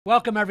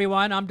Welcome,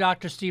 everyone. I'm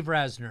Dr. Steve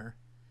Rasner,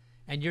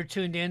 and you're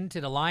tuned in to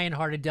the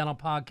Lion-Hearted Dental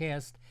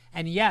Podcast.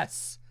 And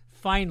yes,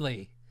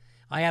 finally,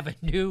 I have a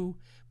new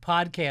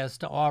podcast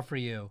to offer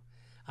you.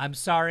 I'm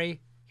sorry.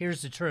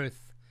 Here's the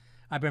truth.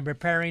 I've been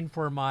preparing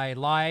for my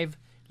live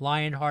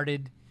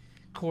Lion-Hearted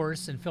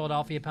course in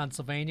Philadelphia,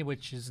 Pennsylvania,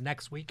 which is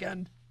next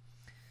weekend.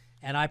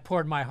 And I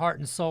poured my heart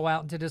and soul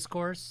out into this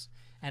course,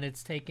 and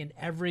it's taken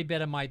every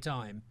bit of my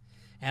time.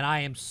 And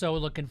I am so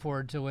looking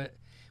forward to it.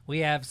 We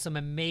have some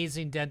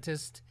amazing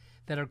dentists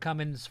that are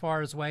coming as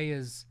far away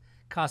as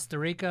Costa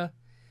Rica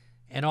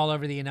and all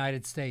over the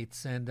United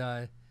States. And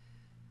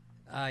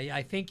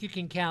I think you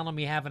can count on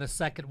me having a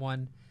second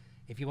one.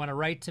 If you want to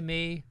write to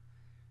me,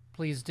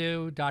 please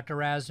do. Dr.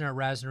 Rasner at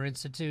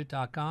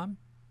RasnerInstitute.com.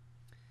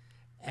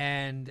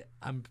 And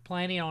I'm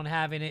planning on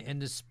having it in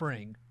the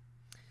spring.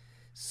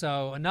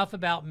 So enough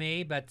about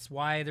me. That's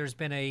why there's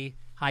been a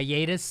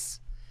hiatus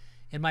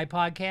in my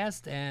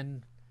podcast.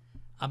 And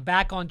I'm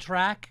back on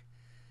track.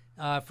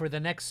 For the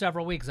next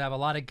several weeks. I have a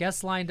lot of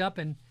guests lined up,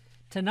 and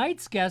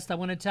tonight's guest, I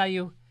want to tell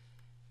you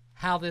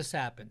how this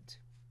happened.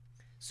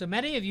 So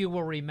many of you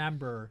will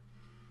remember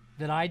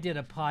that I did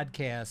a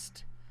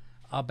podcast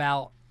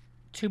about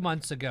 2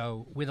 months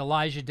ago with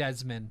Elijah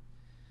Desmond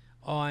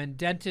on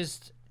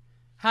dentist.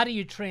 How do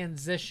you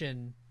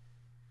transition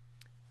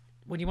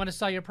when you want to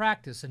sell your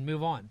practice and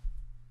move on?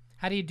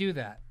 How do you do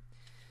that?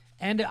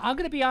 And I'm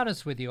going to be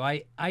honest with you.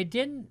 I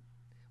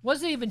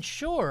wasn't even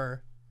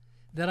sure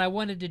that I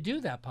wanted to do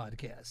that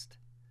podcast.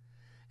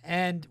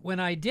 And when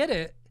I did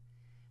it,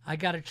 I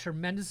got a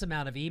tremendous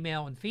amount of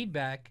email and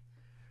feedback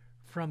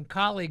from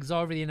colleagues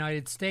all over the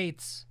United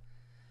States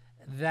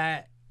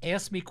that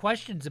asked me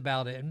questions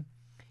about it. And,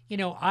 you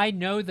know, I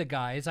know the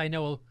guys. I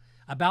know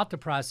about the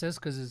process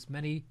because, as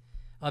many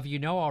of you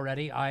know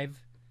already,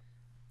 I've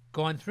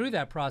gone through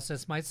that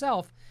process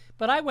myself.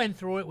 But I went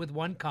through it with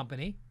one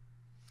company,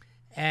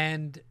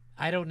 and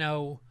I don't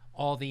know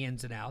all the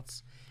ins and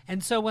outs.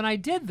 And so when I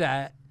did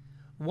that,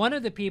 one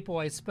of the people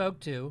I spoke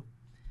to,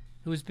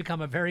 who has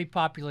become a very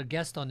popular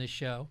guest on this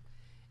show,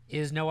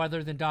 is no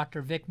other than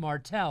Dr. Vic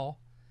Martell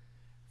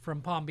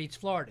from Palm Beach,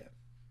 Florida.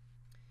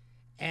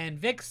 And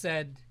Vic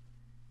said,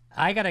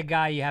 I got a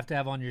guy you have to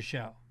have on your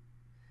show.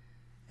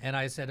 And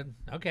I said,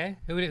 okay,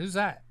 who's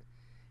that?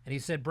 And he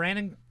said,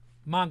 Brannon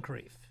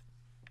Moncrief.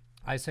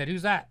 I said,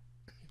 who's that?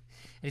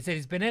 And he said,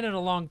 he's been in it a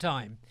long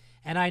time.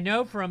 And I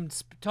know from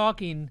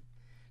talking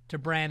to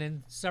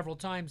Brannon several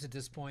times at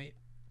this point,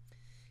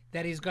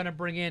 that he's going to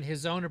bring in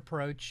his own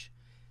approach,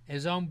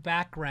 his own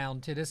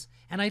background to this.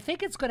 And I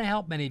think it's going to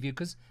help many of you,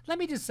 because let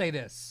me just say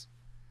this.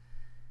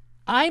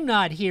 I'm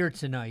not here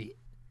tonight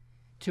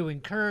to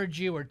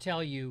encourage you or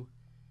tell you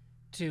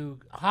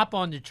to hop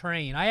on the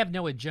train. I have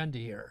no agenda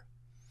here.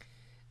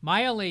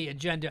 My only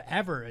agenda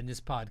ever in this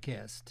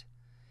podcast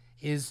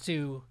is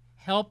to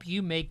help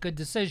you make good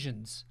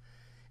decisions.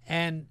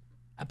 And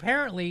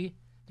apparently,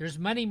 there's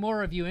many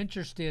more of you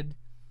interested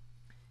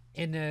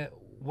in the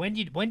when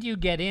do you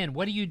get in?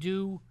 What do you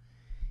do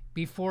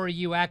before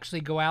you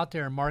actually go out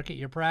there and market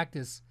your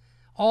practice?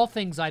 All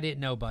things I didn't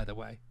know, by the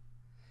way.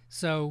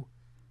 So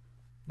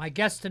my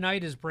guest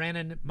tonight is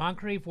Brannon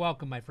Moncrief.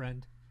 Welcome, my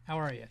friend. How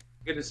are you?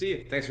 Good to see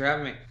you. Thanks for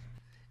having me.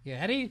 Yeah,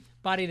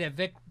 anybody that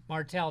Vic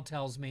Martell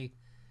tells me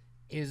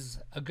is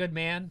a good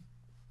man,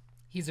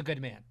 he's a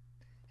good man,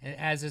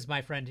 as is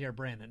my friend here,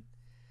 Brannon.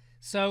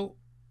 So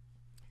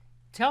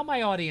tell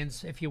my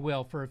audience, if you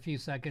will, for a few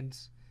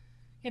seconds,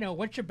 you know,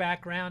 what's your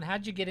background?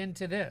 How'd you get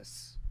into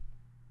this?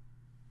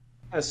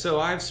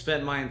 So I've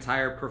spent my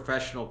entire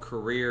professional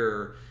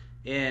career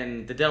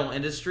in the dental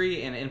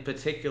industry, and in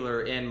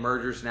particular in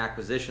mergers and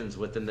acquisitions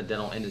within the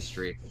dental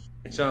industry.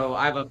 So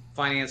I have a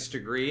finance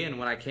degree, and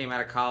when I came out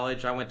of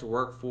college, I went to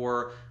work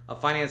for a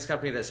finance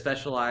company that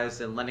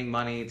specialized in lending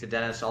money to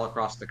dentists all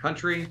across the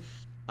country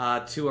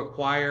to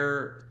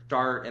acquire,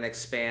 start, and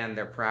expand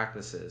their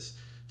practices.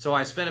 So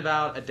I spent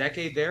about a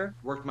decade there,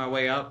 worked my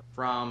way up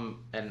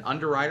from an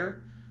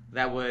underwriter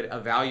that would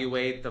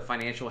evaluate the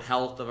financial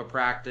health of a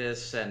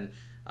practice and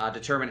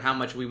determine how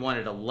much we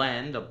wanted to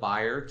lend a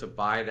buyer to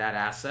buy that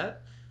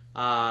asset,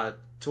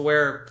 to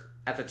where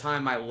at the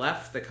time I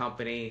left the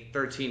company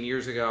 13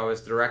 years ago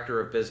as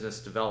director of business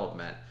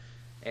development.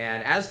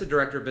 And as the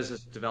director of business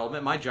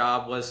development, my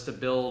job was to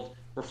build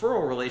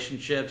referral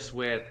relationships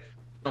with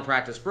dental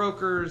practice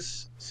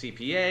brokers,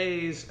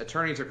 CPAs,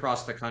 attorneys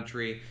across the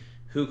country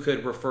who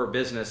could refer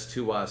business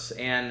to us.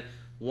 And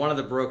one of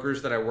the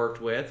brokers that I worked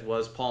with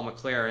was Paul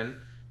McLerran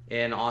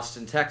in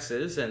Austin,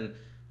 Texas. And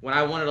when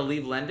I wanted to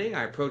leave lending,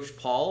 I approached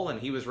Paul, and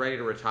he was ready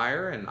to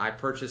retire, and I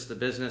purchased the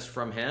business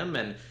from him.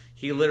 And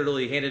he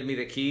literally handed me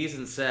the keys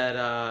and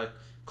said,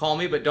 call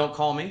me, but don't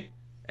call me,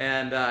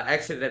 and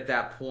exited at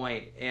that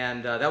point.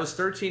 And that was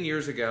 13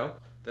 years ago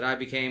that I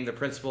became the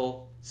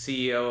principal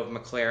CEO of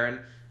McLerran,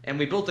 and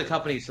we built the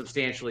company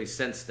substantially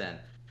since then.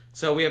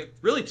 So we have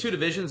really two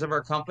divisions of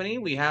our company.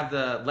 We have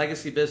the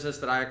legacy business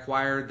that I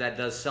acquired that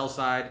does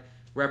sell-side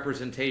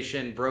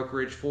representation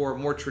brokerage for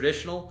more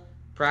traditional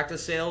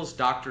practice sales,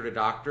 doctor to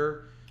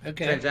doctor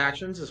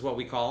transactions is what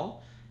we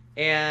call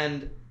them.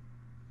 And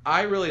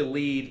I really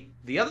lead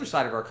the other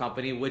side of our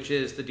company, which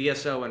is the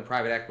DSO and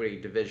private equity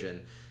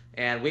division.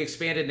 And we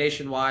expanded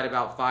nationwide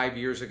about 5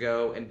 years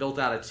ago and built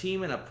out a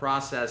team and a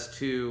process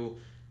to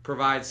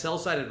provide sell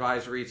side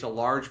advisory to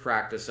large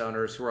practice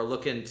owners who are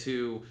looking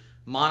to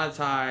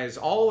monetize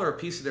all or a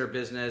piece of their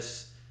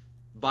business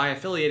by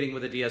affiliating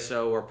with a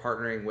DSO or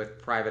partnering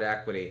with private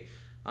equity.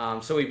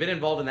 So we've been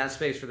involved in that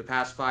space for the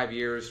past 5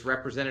 years,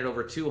 represented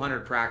over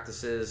 200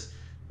 practices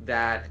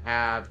that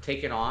have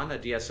taken on a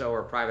DSO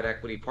or private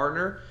equity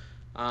partner.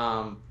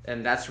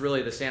 And that's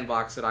really the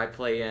sandbox that I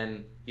play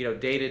in,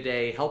 day to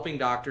day, helping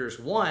doctors,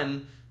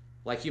 one,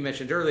 like you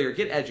mentioned earlier,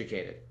 get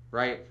educated,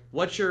 right?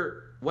 What's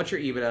your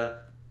EBITDA?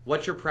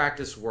 What's your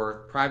practice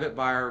worth? Private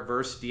buyer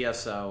versus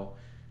DSO.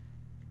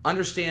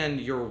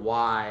 Understand your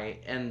why,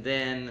 and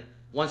then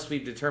once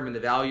we've determined the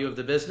value of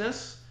the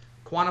business,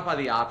 quantify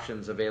the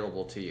options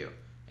available to you.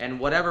 And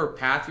whatever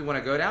path you want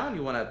to go down,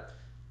 you want to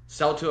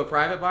sell to a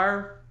private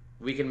buyer,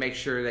 we can make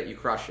sure that you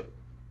crush it.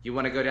 You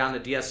want to go down the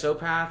DSO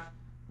path,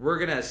 we're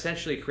going to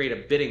essentially create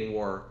a bidding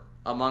war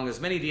among as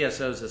many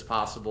DSOs as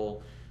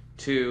possible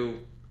to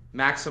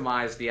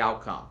maximize the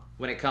outcome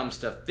when it comes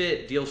to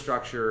fit, deal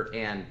structure,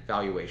 and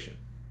valuation.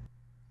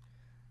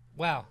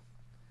 Wow.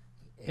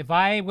 If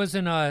I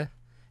wasn't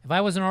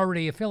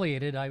already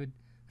affiliated, I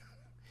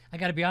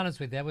got to be honest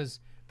with you, that was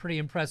a pretty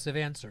impressive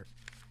answer.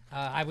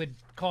 I would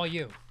call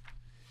you.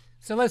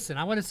 So listen,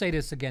 I want to say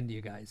this again to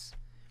you guys.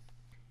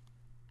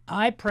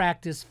 I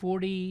practiced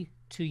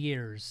 42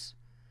 years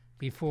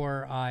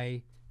before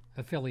I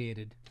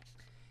affiliated.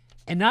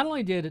 And not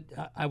only did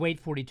I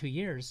wait 42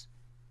 years,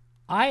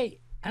 I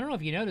don't know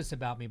if you know this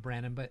about me,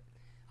 Brannon, but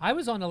I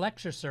was on the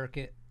lecture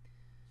circuit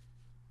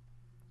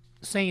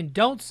saying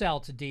don't sell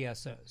to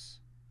DSOs.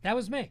 That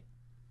was me.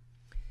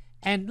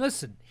 And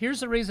listen, here's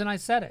the reason I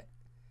said it.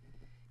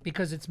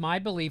 Because it's my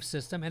belief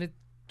system, and it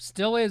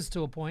still is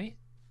to a point,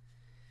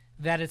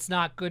 that it's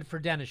not good for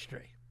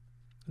dentistry.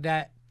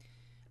 That,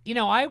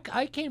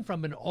 I came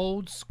from an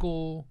old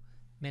school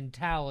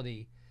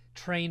mentality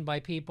trained by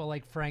people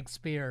like Frank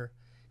Spear,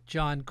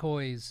 John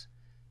Coys,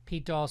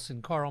 Pete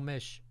Dawson, Carl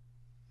Misch.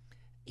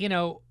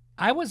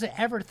 I wasn't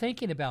ever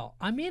thinking about,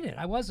 I mean it,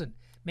 I wasn't.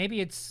 Maybe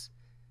it's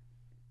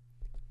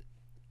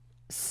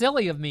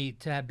silly of me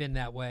to have been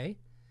that way,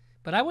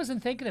 but I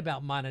wasn't thinking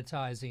about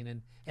monetizing,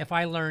 and if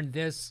I learn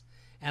this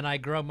and I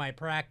grow my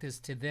practice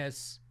to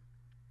this,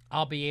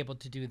 I'll be able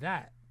to do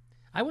that.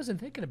 I wasn't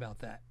thinking about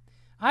that.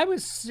 I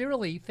was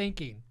seriously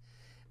thinking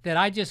that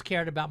I just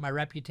cared about my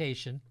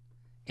reputation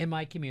in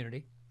my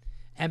community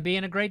and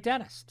being a great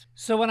dentist.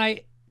 So when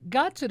I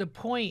got to the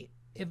point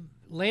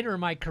later in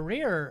my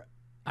career,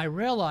 I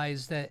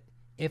realized that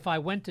if I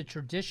went the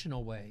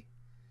traditional way,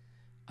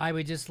 I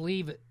would just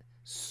leave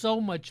so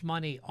much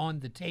money on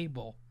the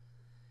table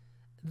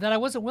that I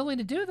wasn't willing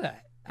to do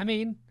that. I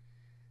mean,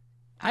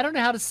 I don't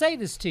know how to say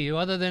this to you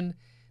other than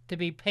to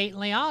be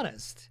patently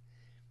honest.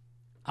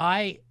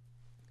 I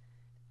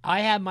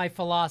have my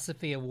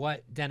philosophy of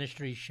what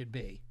dentistry should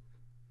be,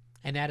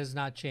 and that has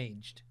not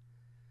changed.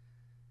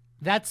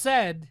 That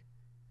said,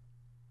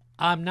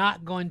 I'm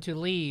not going to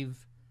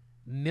leave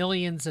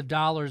millions of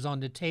dollars on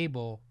the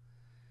table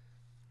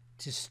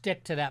to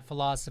stick to that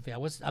philosophy.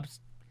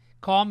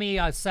 Call me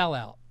a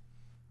sellout.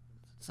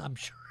 So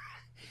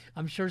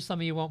I'm sure some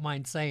of you won't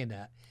mind saying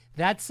that.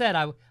 That said,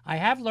 I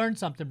have learned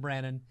something,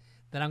 Brannon,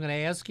 that I'm going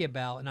to ask you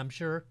about, and I'm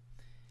sure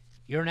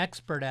you're an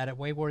expert at it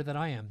way more than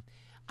I am.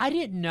 I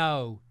didn't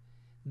know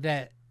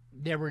that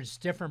there were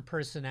different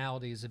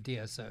personalities of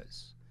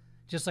DSOs,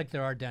 just like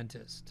there are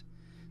dentists.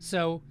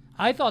 So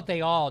I thought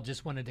they all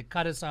just wanted to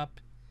cut us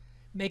up,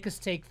 make us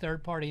take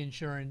third-party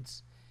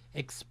insurance,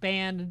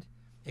 expand,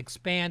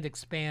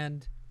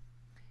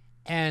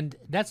 and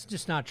that's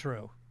just not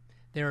true.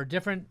 There are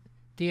different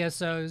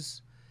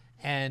DSOs,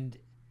 and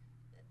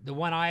the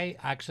one I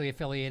actually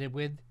affiliated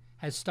with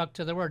has stuck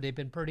to the word. They've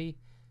been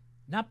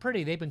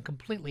they've been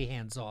completely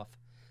hands-off.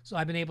 So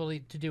I've been able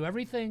to do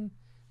everything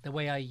the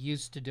way I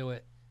used to do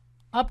it,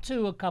 up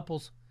to a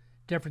couple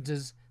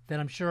differences that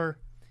I'm sure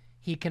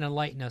he can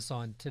enlighten us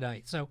on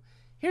tonight. So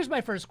here's my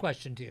first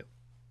question to you.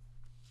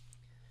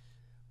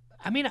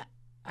 I mean,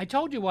 I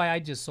told you why I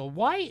just sold.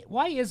 Why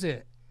is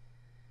it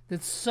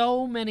that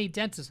so many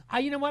dentists...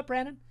 you know what,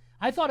 Brannon?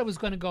 I thought it was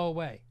going to go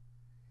away.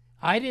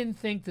 I didn't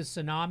think the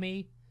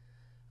tsunami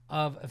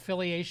of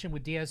affiliation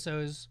with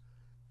DSOs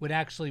would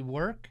actually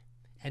work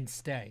and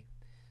stay.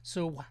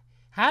 So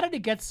how did it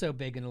get so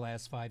big in the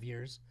last 5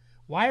 years?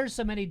 Why are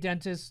so many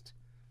dentists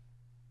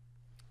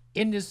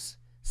in this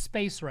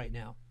space right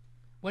now?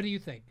 What do you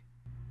think?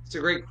 It's a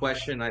great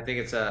question. I think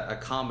it's a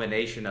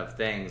combination of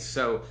things.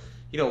 So,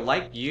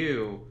 like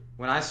you,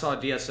 when I saw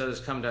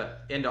DSOs come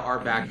into our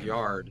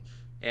backyard,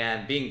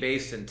 and being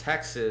based in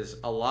Texas,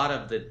 a lot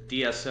of the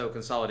DSO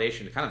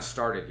consolidation kind of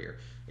started here.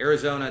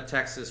 Arizona,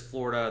 Texas,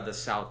 Florida, the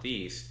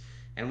Southeast.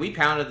 And we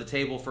pounded the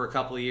table for a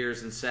couple of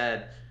years and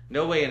said,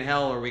 no way in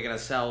hell are we going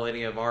to sell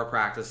any of our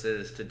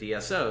practices to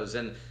DSOs.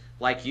 And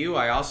like you,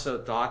 I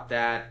also thought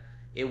that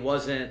it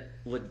wasn't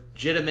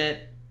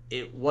legitimate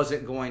it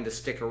wasn't going to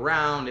stick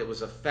around. It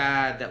was a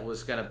fad that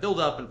was going to build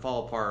up and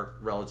fall apart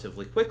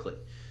relatively quickly.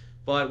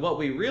 But what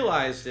we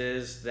realized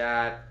is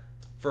that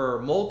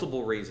for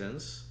multiple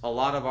reasons, a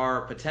lot of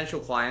our potential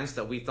clients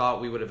that we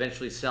thought we would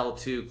eventually sell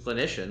to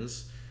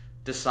clinicians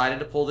decided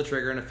to pull the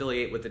trigger and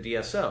affiliate with the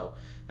DSO.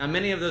 Now,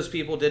 many of those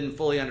people didn't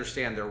fully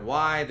understand their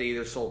why. They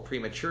either sold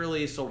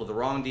prematurely, sold to the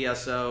wrong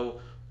DSO,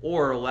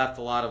 or left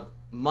a lot of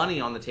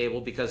money on the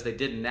table because they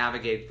didn't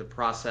navigate the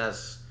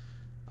process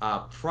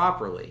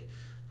properly.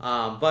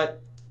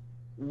 But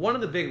one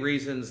of the big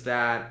reasons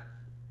that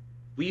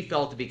we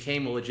felt it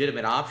became a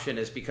legitimate option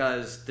is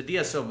because the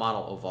DSO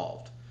model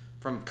evolved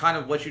from kind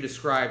of what you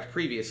described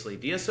previously.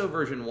 DSO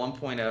version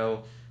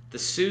 1.0, the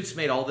suits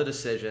made all the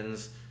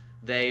decisions.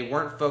 They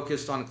weren't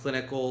focused on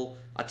clinical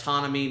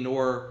autonomy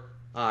nor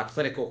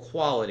clinical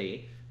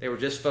quality. They were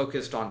just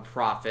focused on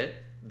profit.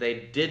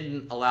 They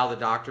didn't allow the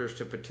doctors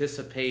to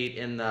participate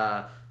in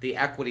the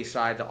equity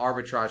side, the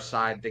arbitrage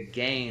side, the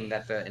gain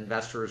that the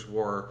investors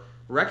were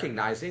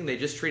recognizing. They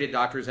just treated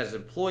doctors as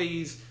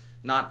employees,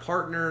 not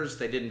partners.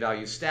 They didn't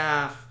value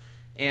staff,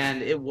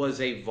 and it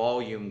was a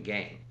volume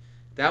game.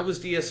 That was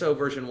DSO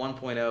version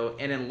 1.0,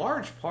 and in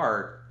large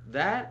part,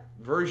 that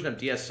version of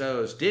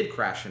DSOs did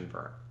crash and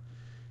burn.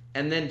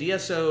 And then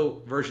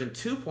DSO version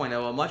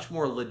 2.0, a much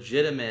more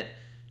legitimate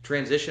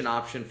transition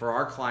option for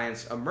our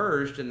clients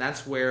emerged, and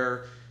that's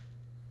where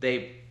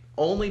they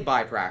only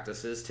buy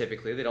practices.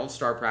 Typically, they don't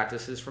start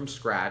practices from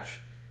scratch.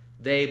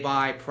 They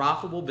buy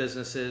profitable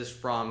businesses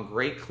from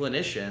great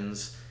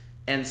clinicians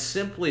and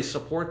simply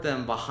support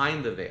them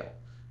behind the veil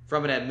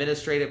from an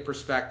administrative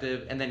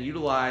perspective, and then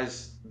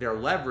utilize their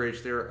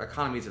leverage, their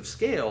economies of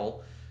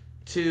scale,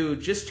 to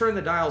just turn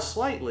the dial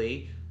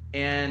slightly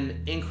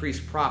and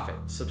increase profit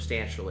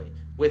substantially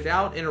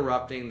without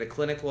interrupting the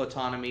clinical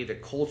autonomy, the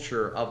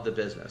culture of the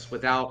business,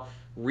 without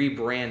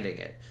rebranding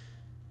it.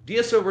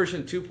 DSO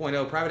version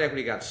 2.0, private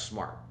equity got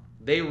smart.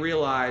 They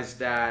realized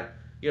that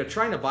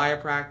trying to buy a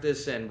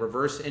practice and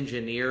reverse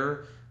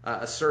engineer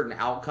a certain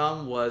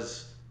outcome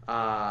was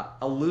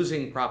a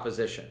losing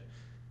proposition.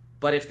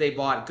 But if they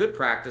bought good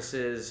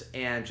practices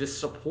and just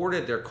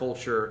supported their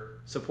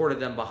culture, supported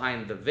them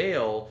behind the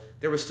veil,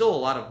 there was still a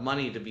lot of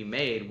money to be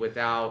made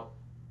without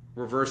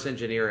reverse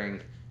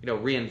engineering,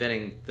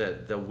 reinventing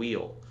the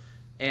wheel.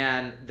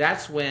 And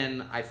that's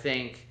when I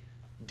think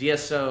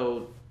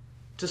DSO,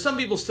 to some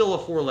people, still a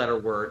four-letter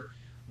word,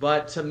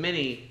 but to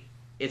many,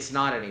 it's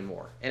not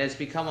anymore. And it's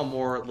become a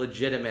more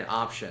legitimate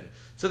option.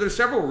 So there's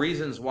several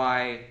reasons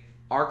why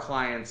our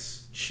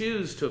clients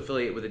choose to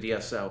affiliate with a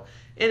DSO.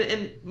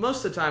 And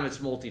most of the time, it's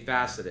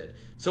multifaceted.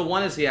 So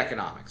one is the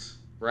economics,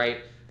 right?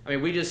 I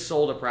mean, we just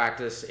sold a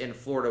practice in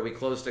Florida. We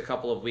closed a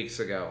couple of weeks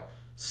ago.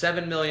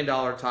 $7 million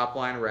top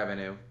line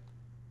revenue,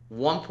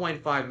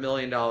 $1.5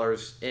 million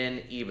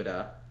in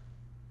EBITDA,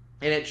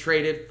 and it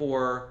traded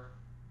for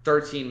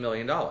 $13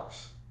 million.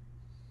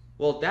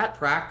 Well, that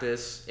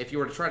practice, if you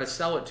were to try to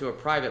sell it to a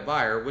private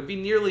buyer, would be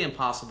nearly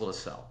impossible to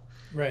sell.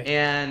 Right.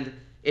 And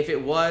if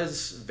it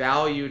was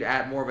valued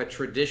at more of a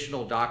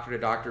traditional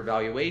doctor-to-doctor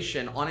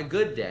valuation, on a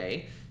good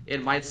day,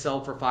 it might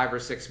sell for $5 or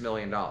 $6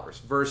 million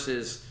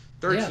versus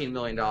 $13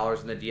 million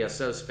in the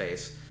DSO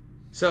space.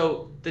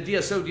 So the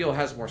DSO deal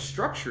has more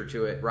structure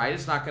to it, right?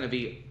 It's not going to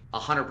be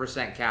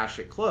 100% cash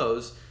at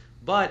close,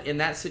 but in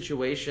that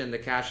situation, the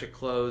cash at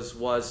close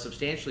was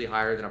substantially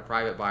higher than a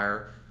private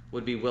buyer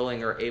would be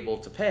willing or able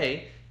to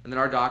pay. And then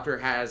our doctor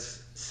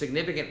has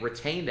significant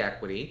retained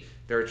equity.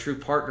 They're a true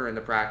partner in the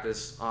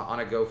practice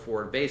on a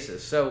go-forward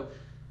basis. So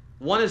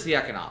one is the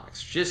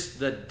economics, just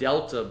the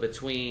delta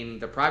between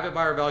the private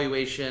buyer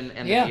valuation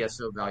and the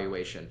DSO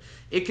valuation.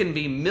 It can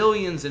be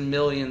millions and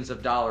millions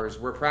of dollars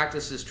where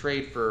practices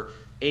trade for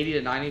 80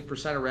 to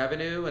 90% of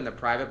revenue in the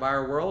private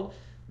buyer world.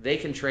 They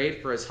can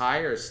trade for as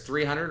high as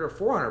 300 or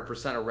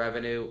 400% of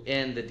revenue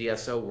in the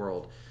DSO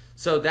world.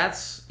 So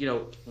that's,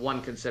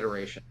 one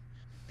consideration.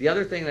 The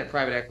other thing that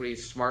private equity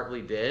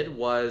smartly did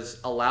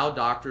was allow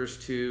doctors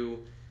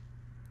to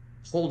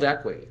hold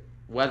equity,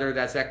 whether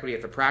that's equity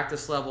at the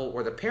practice level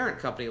or the parent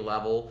company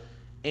level,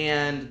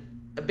 and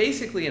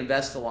basically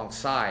invest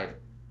alongside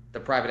the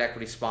private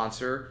equity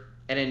sponsor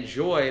and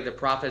enjoy the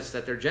profits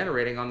that they're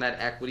generating on that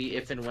equity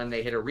if and when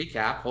they hit a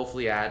recap,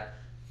 hopefully at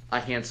a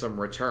handsome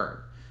return.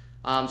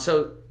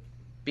 So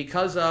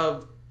because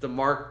of the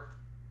marked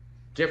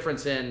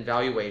difference in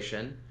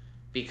valuation,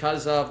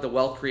 because of the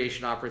wealth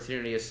creation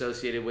opportunity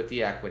associated with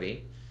the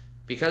equity,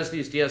 because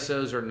these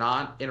DSOs are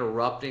not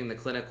interrupting the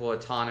clinical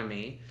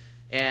autonomy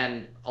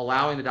and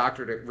allowing the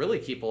doctor to really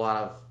keep a lot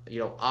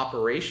of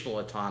operational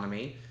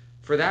autonomy,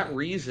 for that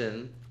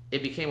reason,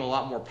 it became a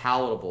lot more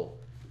palatable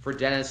for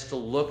dentists to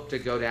look to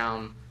go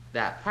down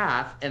that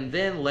path, and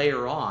then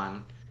layer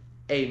on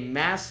a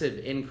massive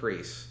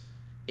increase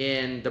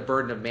in the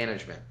burden of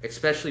management,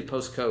 especially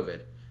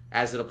post-COVID,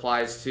 as it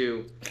applies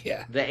to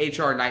the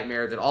HR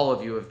nightmare that all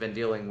of you have been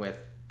dealing with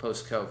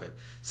post-COVID.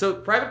 So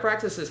private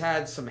practice has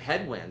had some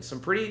headwinds, some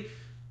pretty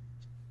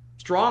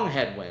strong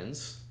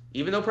headwinds,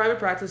 even though private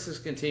practice has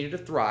continued to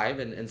thrive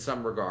in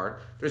some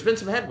regard, there's been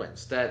some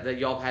headwinds that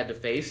y'all have had to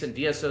face, and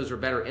DSOs are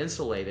better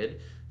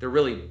insulated. They're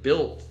really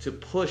built to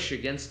push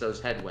against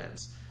those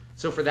headwinds.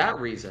 So for that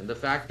reason, the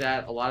fact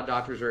that a lot of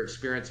doctors are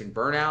experiencing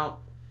burnout,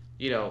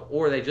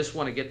 or they just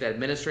want to get the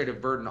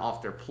administrative burden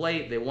off their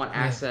plate, they want Yeah.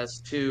 access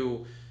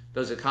to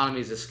those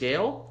economies of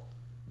scale.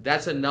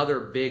 That's another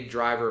big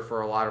driver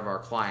for a lot of our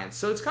clients.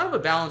 So it's kind of a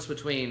balance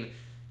between,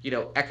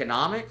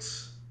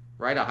 economics,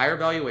 right? A higher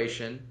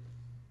valuation,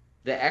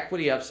 the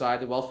equity upside,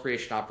 the wealth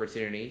creation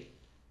opportunity,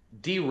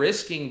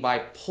 de-risking by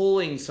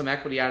pulling some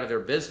equity out of their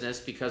business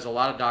because a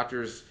lot of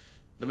doctors,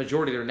 the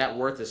majority of their net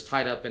worth is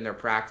tied up in their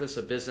practice,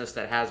 a business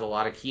that has a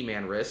lot of key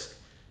man risk,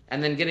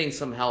 and then getting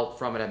some help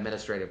from an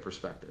administrative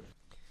perspective.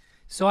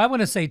 So I want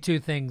to say two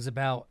things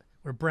about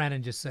what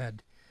Brannon just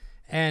said.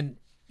 And,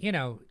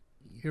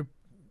 you're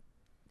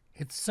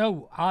it's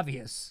so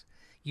obvious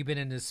you've been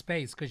in this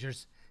space because you're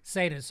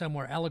saying it so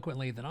more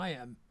eloquently than I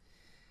am.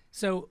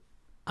 So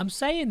I'm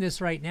saying this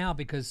right now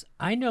because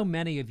I know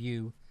many of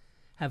you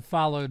have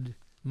followed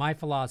my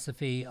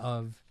philosophy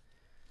of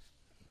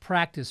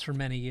practice for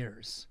many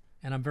years.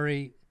 And I'm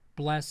very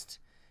blessed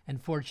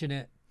and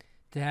fortunate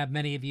to have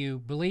many of you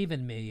believe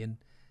in me. And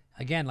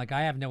again, like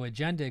I have no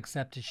agenda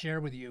except to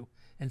share with you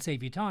and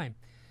save you time.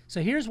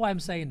 So here's why I'm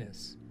saying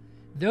this.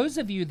 Those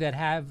of you that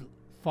have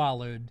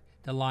followed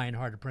the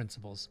lion-hearted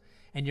principles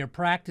and your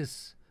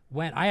practice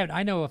went,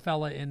 I know a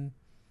fella in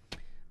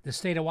the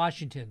state of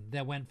Washington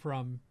that went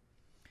from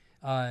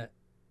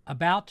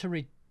about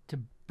to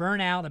burn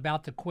out,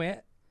 about to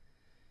quit,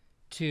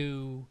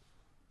 to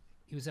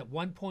he was at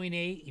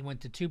 1.8, he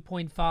went to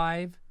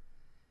 2.5,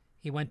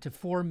 he went to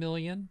 4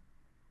 million.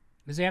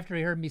 It was after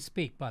he heard me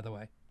speak, by the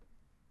way.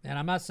 And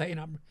I'm not saying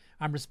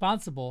I'm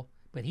responsible,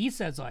 but he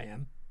says I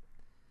am.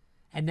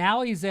 And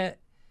now he's at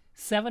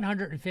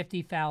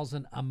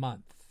 750,000 a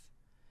month.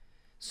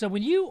 So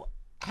when you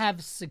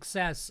have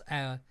success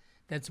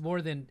that's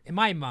more than, in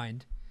my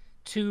mind,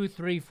 2,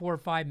 3, 4,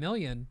 5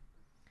 million,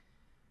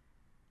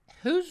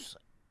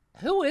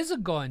 who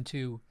isn't going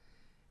to,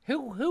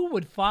 who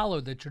would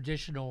follow the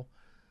traditional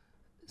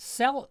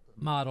sell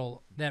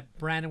model that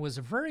Brannon was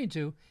referring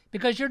to?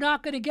 Because you're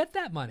not going to get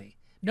that money.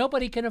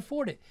 Nobody can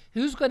afford it.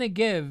 Who's going to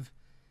give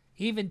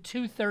even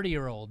two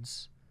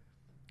 30-year-olds,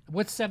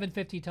 what's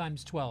 750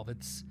 times 12?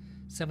 It's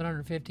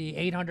 750,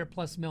 800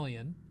 plus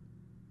million.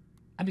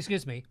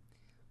 Excuse me,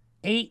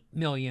 8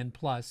 million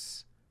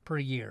plus per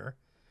year.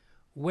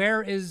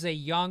 Where is a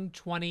young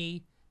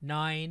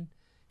 29,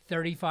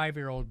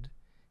 35-year-old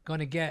going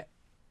to get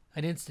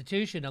an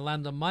institution to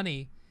lend them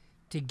money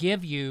to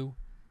give you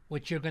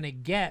what you're going to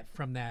get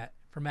from that,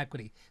 from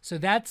equity? So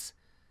that's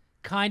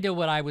kind of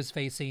what I was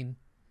facing.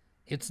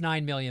 It's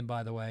 9 million,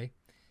 by the way.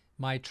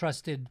 My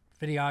trusted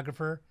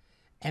videographer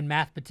and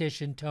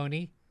mathematician,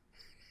 Tony,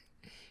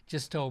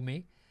 just told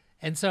me.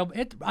 And so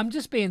I'm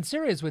just being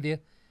serious with you.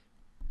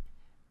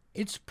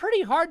 It's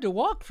pretty hard to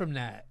walk from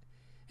that.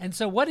 And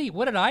so what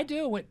did I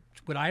do? What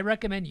would I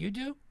recommend you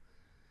do?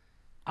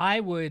 I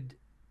would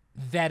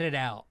vet it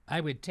out.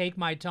 I would take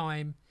my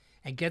time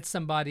and get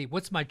somebody.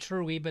 What's my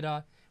true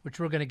EBITDA, which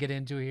we're going to get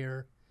into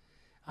here.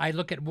 I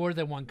look at more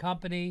than one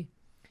company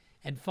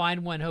and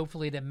find one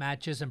hopefully that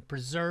matches and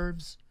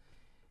preserves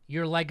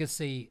your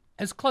legacy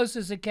as close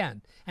as it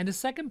can. And the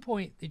second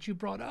point that you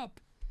brought up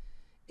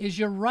is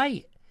you're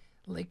right.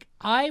 Like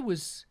I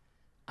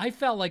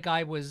felt like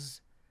I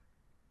was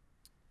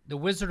the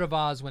Wizard of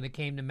Oz when it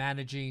came to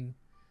managing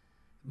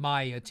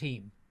my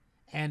team.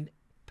 And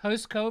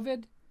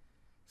post-COVID,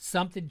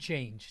 something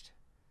changed.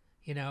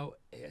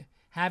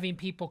 Having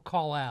people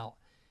call out,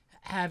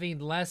 having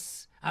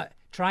less,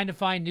 trying to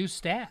find new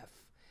staff.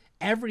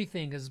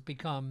 Everything has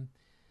become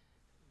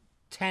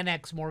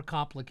 10x more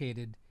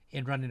complicated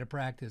in running a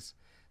practice.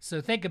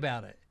 So think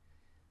about it.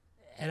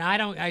 And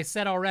I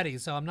said already,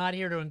 so I'm not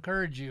here to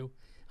encourage you.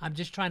 I'm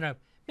just trying to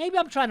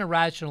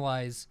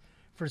rationalize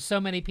for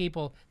so many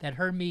people that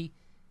heard me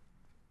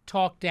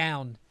talk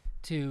down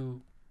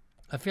to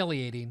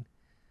affiliating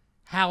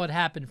how it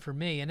happened for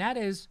me. And that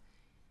is,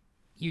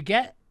 you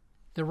get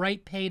the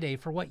right payday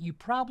for what you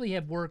probably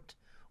have worked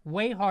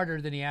way harder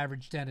than the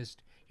average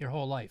dentist your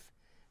whole life.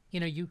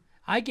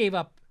 I gave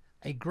up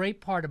a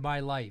great part of my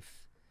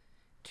life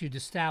to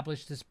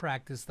establish this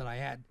practice that I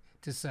had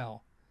to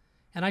sell.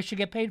 And I should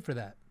get paid for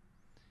that.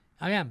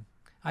 I am.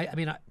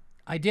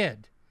 I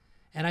did.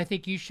 And I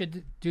think you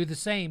should do the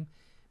same,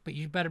 but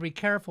you better be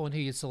careful in who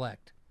you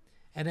select.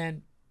 And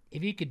then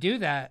if you could do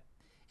that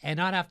and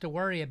not have to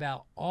worry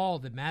about all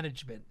the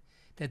management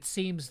that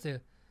seems to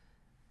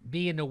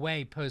be in the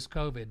way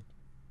post-COVID,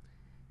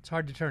 it's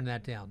hard to turn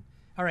that down.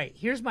 All right,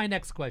 here's my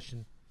next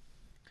question.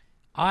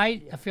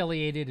 I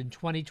affiliated in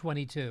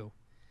 2022.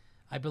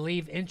 I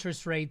believe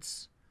interest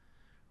rates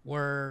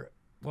were,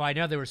 well, I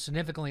know they were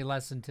significantly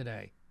less than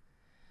today.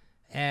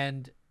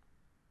 And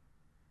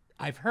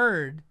I've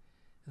heard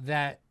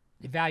that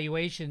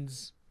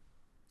evaluations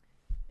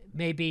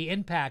may be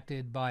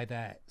impacted by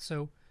that.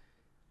 So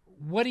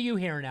what are you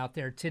hearing out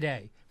there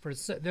today for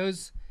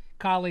those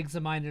colleagues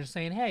of mine that are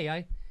saying,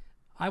 hey,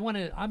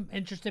 I'm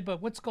interested,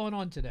 but what's going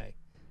on today?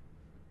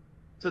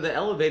 So the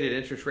elevated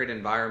interest rate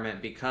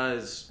environment,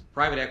 because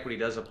private equity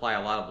does apply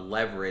a lot of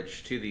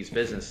leverage to these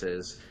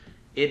businesses,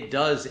 it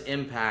does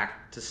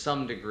impact to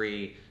some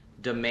degree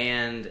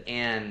demand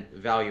and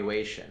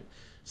valuation.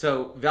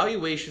 So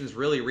valuations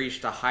really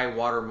reached a high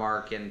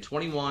watermark in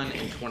 21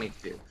 and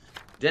 22.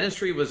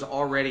 Dentistry was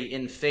already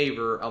in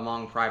favor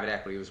among private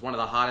equity. It was one of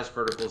the hottest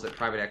verticals that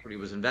private equity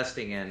was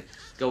investing in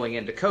going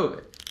into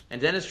COVID. And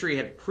dentistry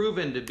had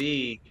proven to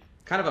be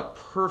kind of a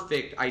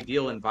perfect,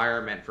 ideal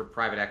environment for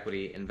private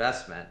equity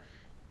investment.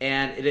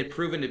 And it had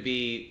proven to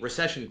be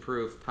recession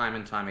proof time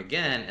and time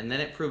again. And then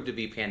it proved to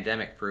be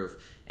pandemic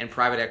proof. And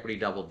private equity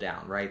doubled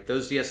down, right?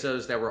 Those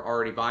DSOs that were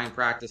already buying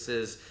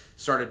practices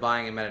started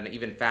buying them at an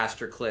even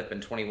faster clip in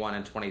 21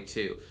 and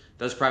 22.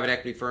 Those private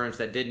equity firms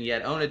that didn't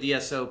yet own a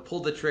DSO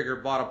pulled the trigger,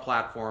 bought a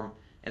platform,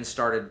 and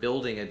started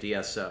building a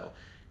DSO.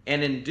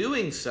 And in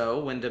doing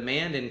so, when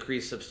demand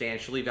increased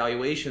substantially,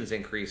 valuations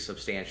increased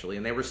substantially,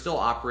 and they were still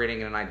operating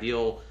in an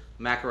ideal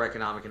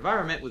macroeconomic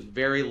environment with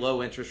very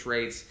low interest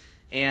rates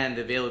and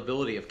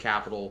availability of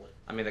capital.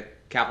 I mean, the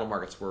capital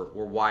markets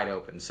were wide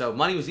open. So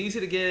money was easy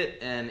to get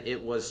and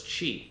it was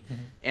cheap.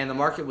 Mm-hmm. And the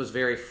market was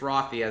very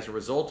frothy as a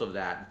result of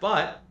that.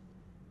 But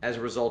as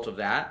a result of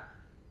that,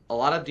 a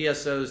lot of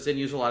DSOs didn't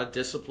use a lot of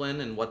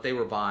discipline in what they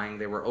were buying.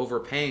 They were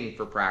overpaying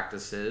for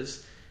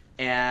practices.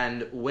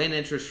 And when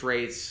interest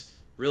rates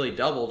really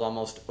doubled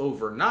almost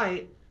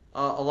overnight,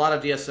 a lot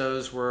of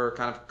DSOs were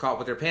kind of caught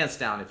with their pants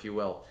down, if you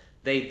will.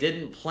 They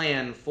didn't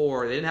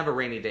have a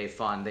rainy day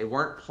fund. They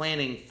weren't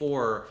planning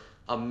for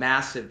a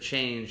massive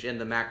change in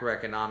the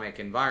macroeconomic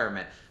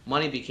environment.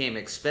 Money became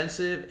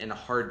expensive and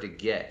hard to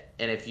get.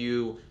 And if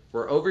you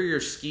were over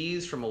your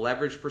skis from a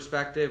leverage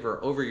perspective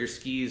or over your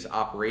skis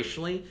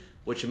operationally,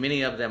 which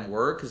many of them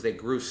were because they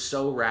grew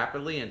so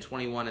rapidly in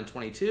 21 and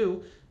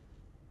 22,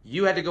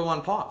 you had to go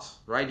on pause,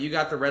 right? You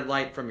got the red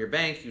light from your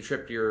bank, you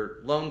tripped your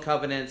loan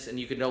covenants, and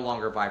you could no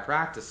longer buy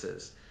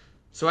practices.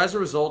 So as a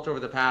result, over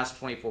the past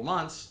 24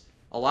 months,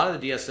 a lot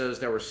of the DSOs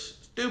that were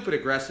stupid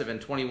aggressive in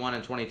 21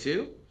 and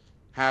 22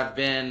 have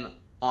been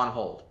on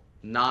hold,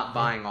 not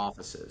buying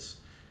offices.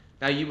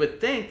 Now, you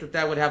would think that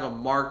that would have a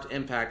marked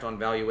impact on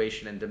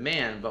valuation and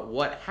demand, but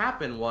what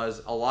happened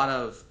was a lot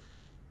of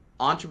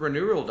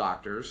entrepreneurial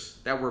doctors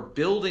that were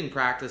building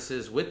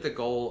practices with the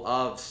goal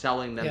of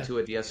selling them to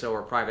a DSO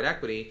or private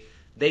equity,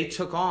 they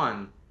took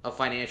on a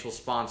financial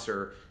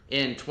sponsor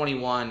in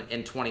 21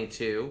 and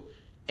 22,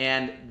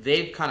 and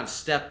they've kind of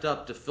stepped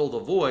up to fill the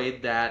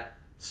void that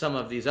some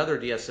of these other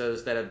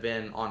DSOs that have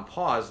been on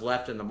pause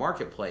left in the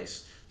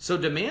marketplace. So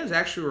demand's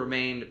actually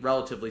remained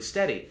relatively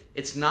steady.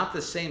 It's not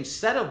the same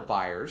set of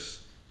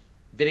buyers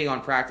bidding on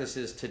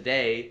practices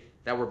today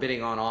that were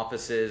bidding on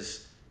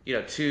offices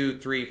 2,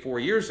 3, 4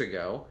 years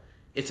ago.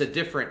 It's a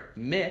different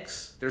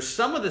mix. There's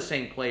some of the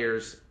same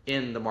players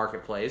in the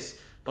marketplace,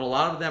 but a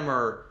lot of them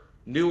are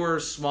newer,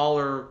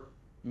 smaller,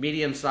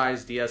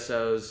 medium-sized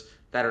DSOs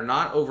that are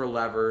not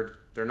over-levered.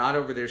 They're not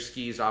over their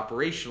skis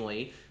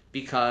operationally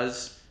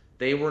because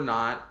they were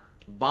not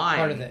buying.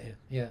 Part of that,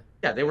 yeah.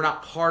 Yeah, they were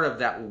not part of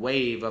that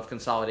wave of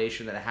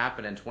consolidation that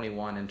happened in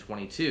 21 and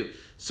 22.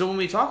 So when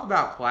we talk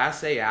about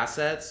Class A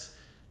assets,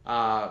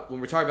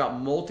 when we're talking about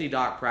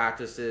multi-doc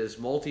practices,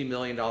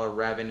 multi-million-dollar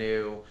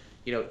revenue,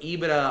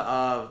 EBITDA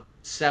of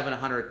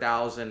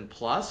 700,000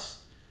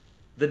 plus,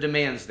 the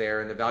demand's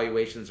there and the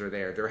valuations are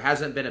there. There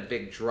hasn't been a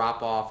big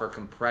drop-off or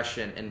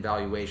compression in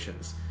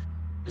valuations.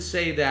 To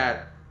say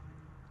that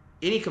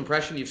any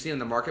compression you've seen in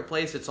the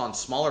marketplace, it's on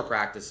smaller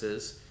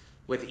practices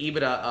with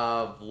EBITDA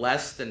of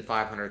less than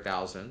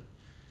 500,000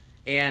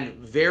 and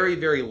very,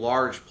 very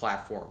large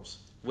platforms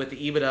with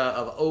the EBITDA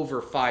of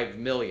over 5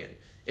 million.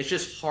 It's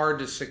just hard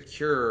to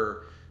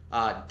secure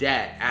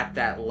debt at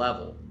that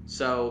level.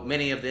 So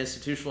many of the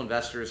institutional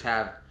investors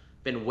have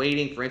been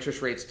waiting for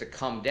interest rates to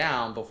come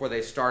down before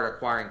they start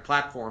acquiring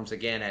platforms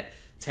again at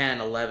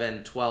 10,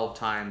 11, 12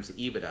 times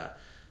EBITDA.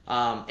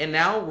 And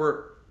now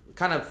we're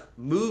kind of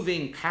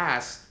moving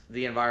past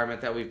the environment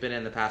that we've been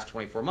in the past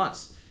 24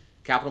 months.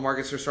 Capital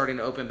markets are starting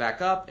to open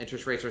back up.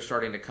 Interest rates are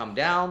starting to come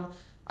down.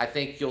 I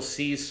think you'll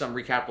see some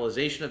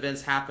recapitalization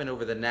events happen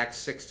over the next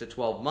 6 to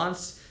 12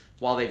 months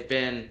while they've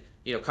been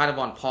kind of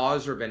on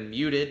pause or been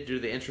muted due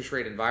to the interest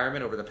rate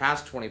environment over the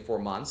past 24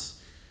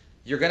 months.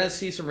 You're going to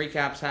see some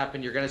recaps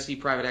happen. You're going to see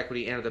private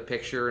equity enter the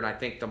picture, and I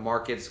think the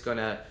market's going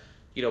to,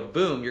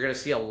 boom. You're going to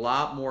see a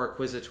lot more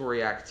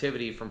acquisitory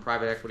activity from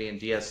private equity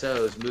and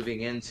DSOs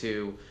moving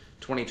into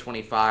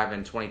 2025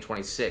 and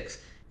 2026.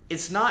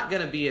 It's not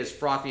going to be as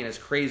frothy and as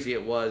crazy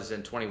it was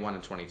in 21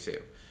 and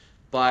 22,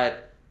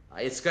 but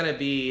it's going to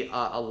be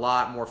a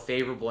lot more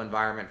favorable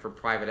environment for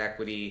private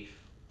equity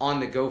on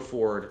the go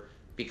forward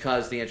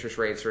because the interest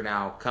rates are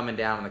now coming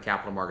down and the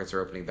capital markets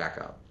are opening back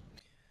up.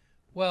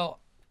 Well,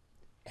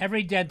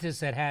 every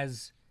dentist that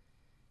has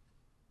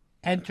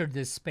entered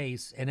this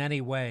space in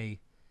any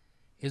way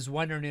is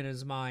wondering in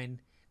his mind,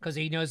 because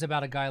he knows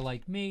about a guy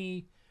like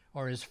me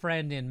or his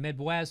friend in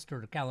Midwest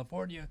or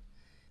California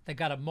that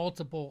got a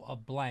multiple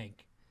of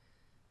blank.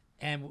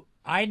 And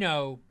I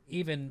know,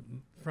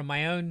 even from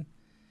my own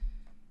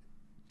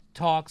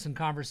talks and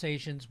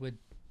conversations with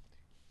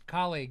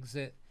colleagues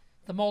that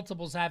the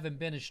multiples haven't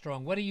been as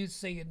strong. What are you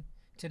seeing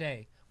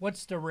today?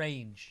 What's the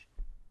range?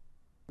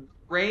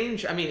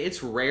 Range, I mean,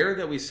 it's rare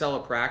that we sell a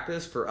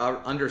practice for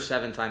under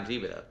 7 times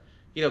EBITDA.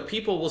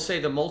 People will say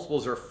the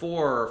multiples are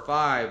 4 or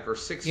 5 or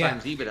 6 Yeah.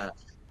 times EBITDA.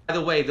 By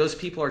the way, those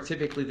people are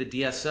typically the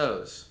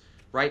DSOs,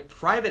 right?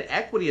 Private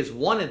equity has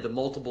wanted the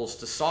multiples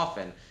to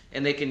soften,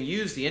 and they can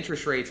use the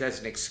interest rates as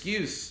an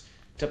excuse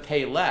to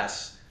pay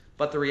less.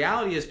 But the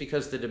reality is,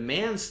 because the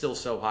demand's still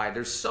so high,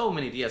 there's so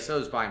many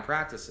DSOs buying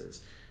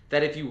practices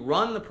that if you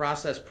run the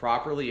process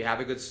properly, you have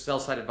a good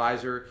sell-side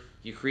advisor,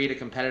 you create a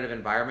competitive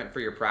environment for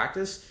your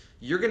practice,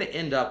 you're going to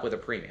end up with a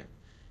premium.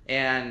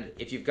 And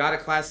if you've got a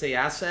Class A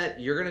asset,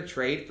 you're going to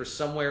trade for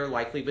somewhere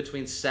likely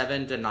between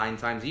 7 to 9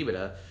 times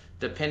EBITDA,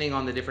 depending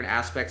on the different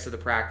aspects of the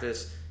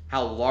practice,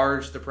 how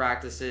large the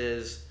practice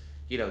is,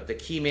 the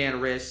key man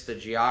risk, the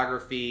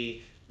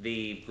geography,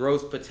 the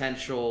growth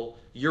potential,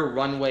 your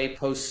runway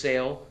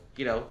post-sale.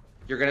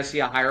 You're going to see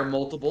a higher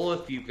multiple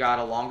if you've got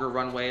a longer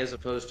runway as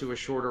opposed to a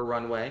shorter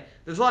runway.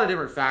 There's a lot of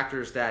different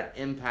factors that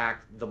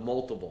impact the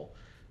multiple.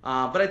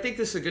 But I think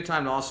this is a good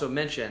time to also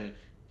mention,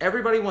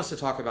 everybody wants to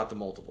talk about the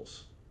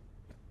multiples.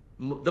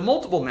 The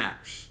multiple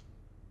matters.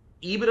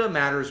 EBITDA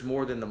matters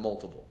more than the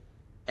multiple.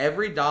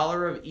 Every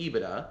dollar of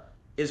EBITDA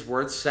is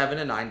worth $7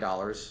 to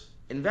 $9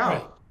 in value.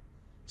 Right.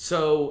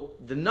 So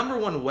the number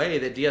one way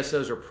that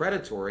DSOs are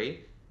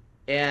predatory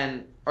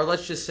or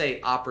let's just say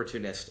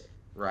opportunistic,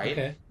 right?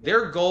 Okay.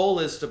 Their goal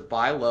is to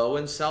buy low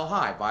and sell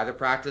high, buy the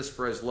practice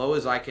for as low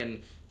as I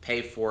can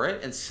pay for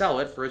it and sell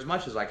it for as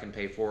much as I can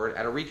pay for it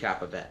at a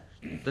recap event.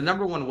 The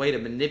number one way to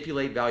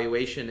manipulate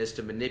valuation is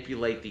to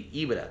manipulate the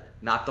EBITDA,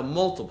 not the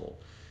multiple.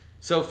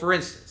 So for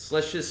instance,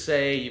 let's just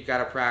say you've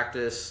got a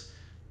practice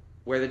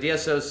where the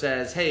DSO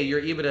says, hey,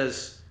 your EBITDA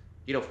is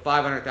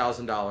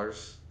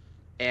 $500,000,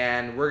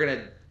 and we're going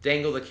to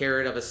dangle the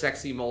carrot of a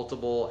sexy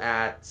multiple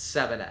at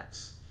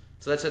 7x.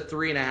 So that's a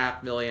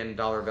 $3.5 million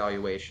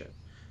valuation.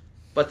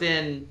 But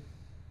then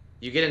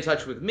you get in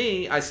touch with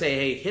me, I say,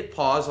 hey, hit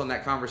pause on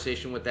that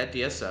conversation with that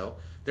DSO.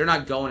 They're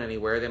not going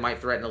anywhere. They might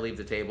threaten to leave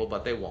the table,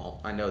 but they won't.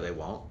 I know they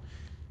won't.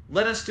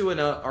 Let us do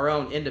our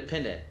own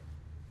independent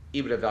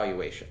EBITDA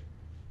valuation.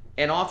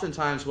 And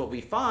oftentimes what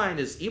we find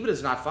is EBITDA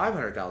is not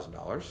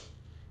 $500,000.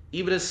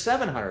 EBITDA is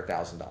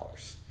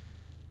 $700,000.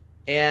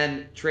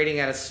 And trading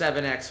at a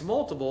 7x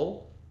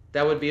multiple,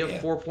 that would be a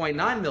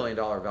 $4.9 million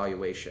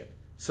valuation.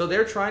 So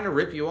they're trying to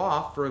rip you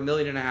off for $1.5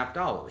 million.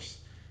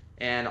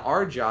 And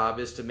our job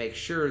is to make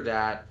sure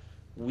that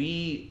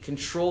we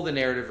control the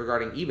narrative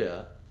regarding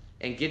EBITDA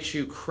and get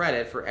you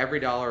credit for every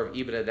dollar of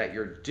EBITDA that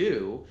you're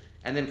due,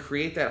 and then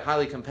create that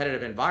highly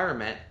competitive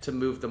environment to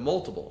move the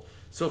multiple.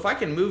 So if I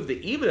can move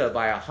the EBITDA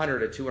by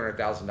 $100,000 to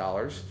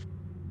 $200,000,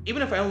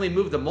 even if I only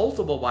move the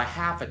multiple by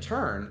half a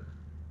turn,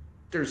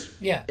 there's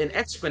an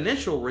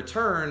exponential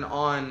return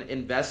on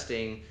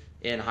investing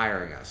in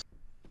hiring us.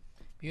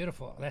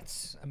 Beautiful. Let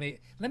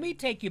me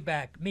take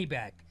me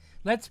back.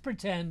 Let's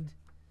pretend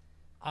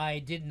I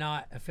did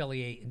not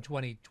affiliate in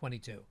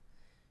 2022,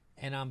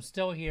 and I'm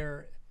still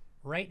here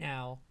right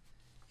now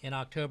in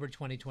October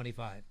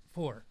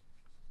 2024.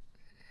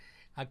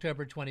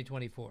 October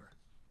 2024.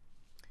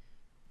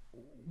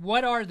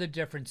 What are the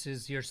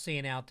differences you're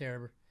seeing out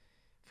there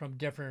from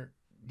different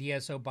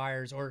DSO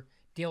buyers or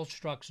deal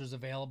structures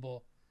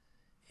available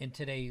in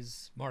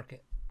today's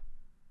market?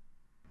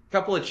 A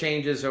couple of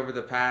changes over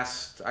the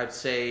past, I'd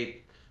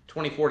say,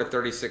 24 to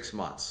 36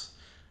 months.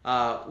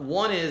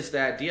 One is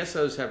that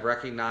DSOs have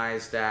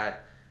recognized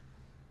that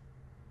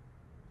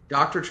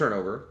doctor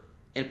turnover,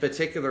 in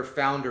particular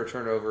founder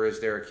turnover, is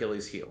their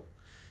Achilles heel.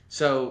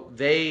 So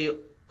they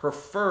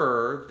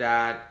prefer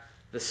that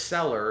the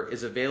seller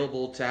is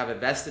available to have a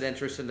vested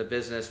interest in the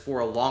business for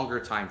a longer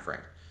time frame,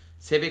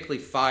 typically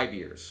 5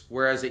 years,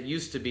 whereas it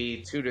used to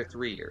be 2 to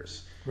 3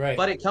 years. Right.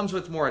 But it comes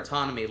with more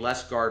autonomy,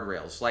 less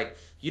guardrails. Like,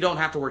 you don't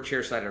have to work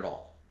chairside at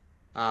all.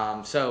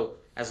 So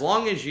as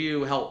long as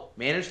you help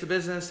manage the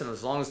business and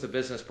as long as the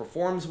business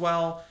performs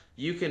well,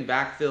 you can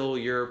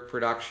backfill your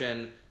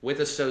production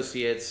with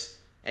associates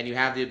and you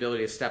have the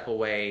ability to step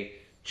away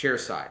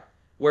chairside.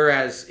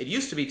 Whereas it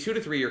used to be 2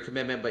 to 3 year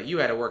commitment, but you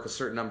had to work a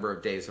certain number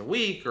of days a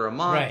week or a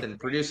month and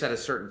produce at a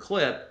certain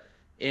clip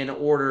in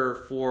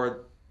order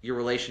for your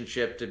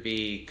relationship to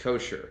be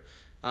kosher.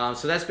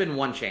 So that's been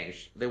one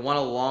change. They want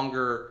a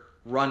longer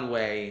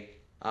runway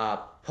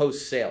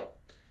post-sale.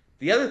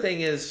 The other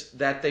thing is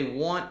that they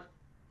want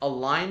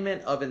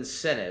alignment of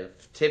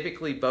incentive,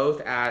 typically both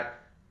at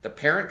the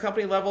parent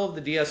company level of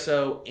the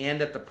DSO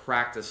and at the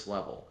practice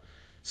level.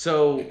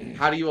 So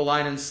how do you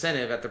align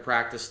incentive at the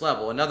practice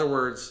level? In other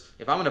words,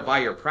 if I'm going to buy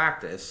your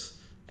practice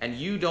and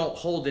you don't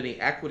hold any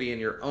equity in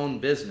your own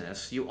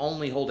business, you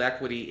only hold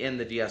equity in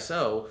the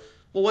DSO,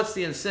 well, what's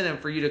the incentive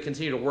for you to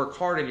continue to work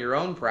hard in your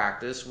own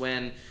practice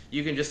when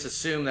you can just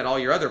assume that all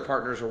your other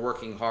partners are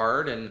working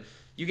hard and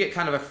you get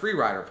kind of a free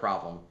rider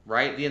problem,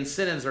 right? The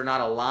incentives are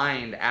not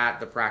aligned at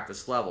the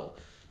practice level.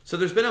 So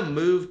there's been a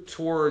move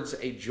towards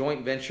a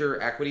joint venture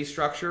equity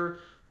structure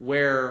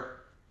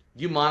where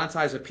You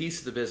monetize a piece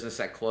of the business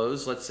at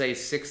close, let's say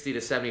 60 to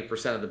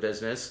 70% of the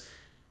business.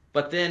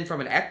 But then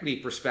from an equity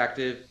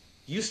perspective,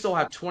 you still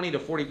have 20 to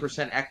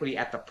 40% equity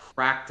at the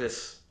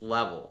practice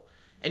level.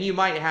 And you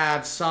might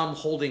have some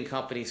holding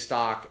company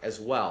stock as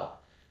well.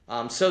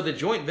 So the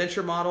joint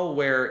venture model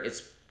where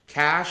it's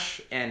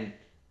cash and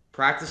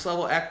practice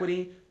level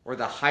equity, or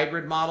the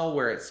hybrid model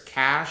where it's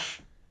cash,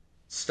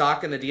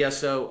 stock in the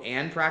DSO,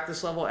 and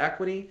practice level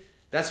equity,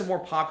 that's a more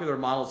popular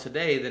model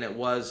today than it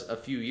was a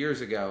few years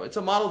ago. It's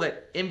a model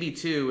that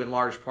MB2 in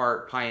large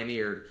part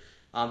pioneered.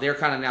 They're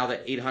kind of now the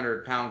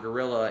 800-pound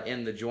gorilla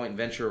in the joint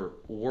venture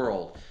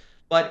world.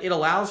 But it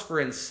allows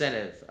for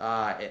incentive,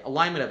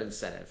 alignment of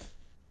incentive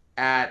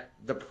at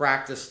the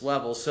practice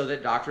level so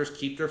that doctors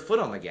keep their foot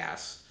on the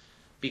gas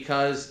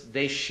because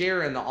they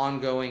share in the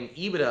ongoing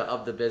EBITDA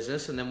of the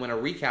business. And then when a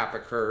recap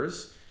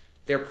occurs,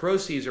 their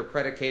proceeds are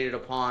predicated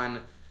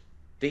upon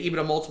the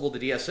EBITDA multiple the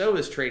DSO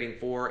is trading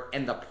for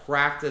and the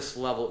practice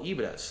level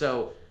EBITDA.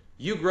 So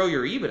you grow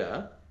your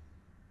EBITDA,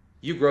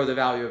 you grow the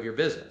value of your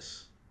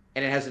business.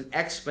 And it has an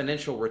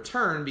exponential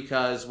return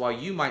because while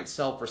you might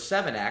sell for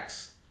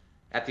 7x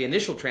at the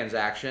initial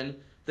transaction,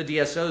 the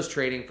DSO is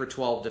trading for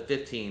 12 to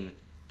 15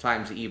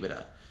 times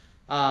EBITDA.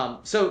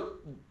 So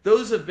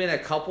those have been a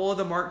couple of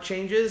the mark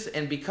changes.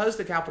 And because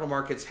the capital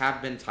markets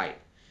have been tight,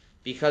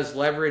 because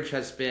leverage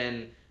has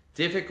been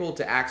difficult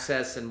to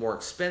access and more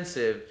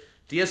expensive,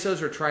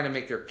 DSOs are trying to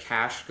make their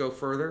cash go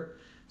further.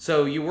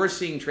 So you were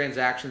seeing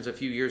transactions a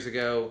few years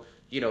ago,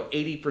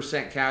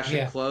 80% cash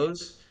at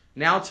close.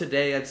 Now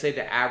today, I'd say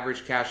the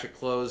average cash at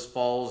close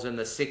falls in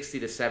the 60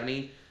 to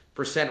 70%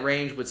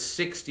 range, with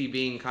 60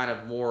 being kind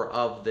of more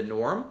of the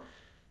norm.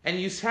 And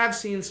you have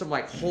seen some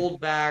like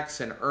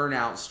holdbacks and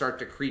earnouts start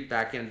to creep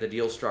back into the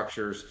deal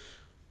structures.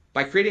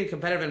 By creating a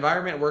competitive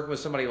environment, working with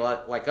somebody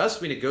like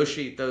us, we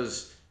negotiate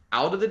those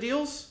out of the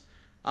deals.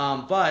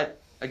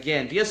 But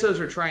again, DSOs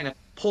are trying to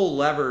pull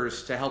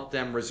levers to help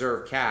them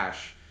reserve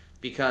cash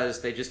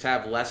because they just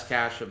have less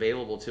cash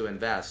available to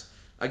invest.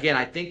 Again,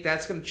 I think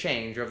that's going to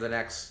change over the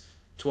next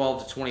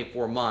 12 to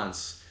 24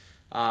 months.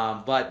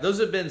 But those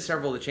have been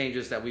several of the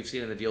changes that we've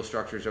seen in the deal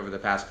structures over the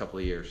past couple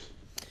of years.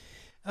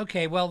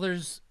 Okay, well,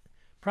 there's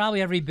probably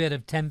every bit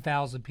of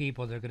 10,000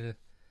 people that are going to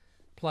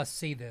plus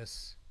see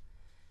this.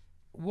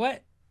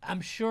 What I'm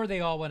sure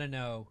they all want to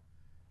know,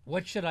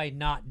 what should I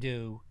not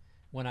do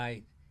when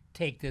I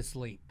take this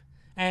leap?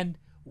 And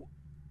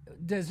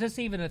is this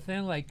even a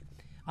thing? Like,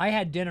 I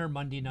had dinner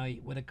Monday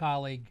night with a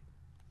colleague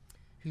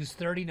who's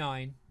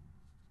 39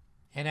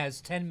 and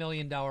has $10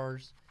 million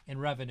in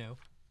revenue.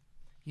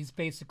 He's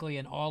basically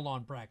an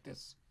all-on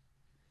practice.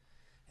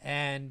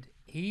 And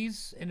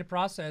he's in the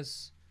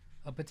process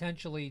of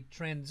potentially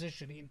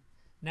transitioning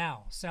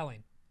now,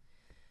 selling.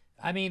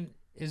 I mean,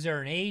 is there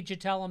an age you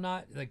tell him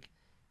not? Like,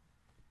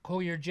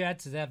 cool your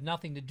jets, does that have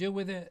nothing to do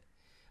with it?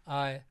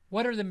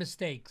 What are the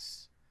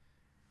mistakes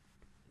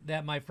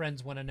that my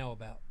friends want to know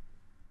about?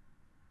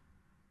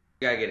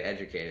 You gotta get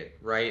educated,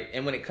 right?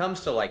 And when it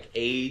comes to like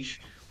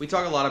age, we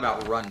talk a lot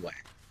about runway,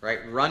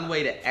 right?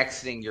 Runway to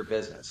exiting your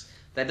business.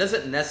 That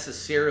doesn't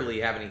necessarily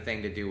have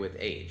anything to do with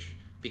age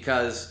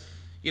because,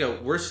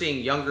 we're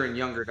seeing younger and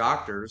younger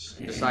doctors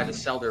decide to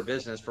sell their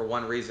business for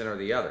one reason or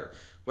the other.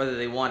 Whether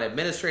they want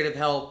administrative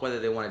help, whether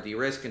they want to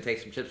de-risk and take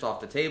some chips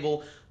off the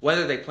table,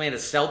 whether they plan to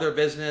sell their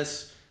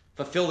business,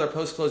 fulfill their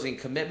post-closing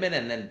commitment,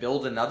 and then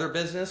build another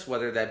business,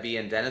 whether that be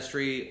in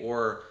dentistry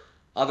or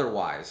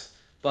otherwise.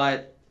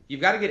 But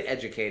you've got to get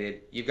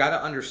educated. You've got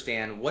to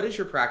understand what is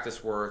your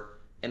practice worth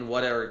and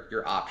what are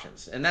your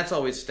options. And that's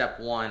always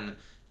step one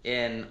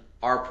in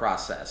our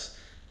process.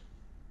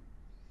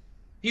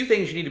 A few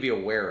things you need to be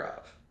aware of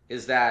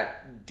is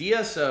that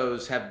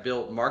DSOs have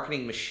built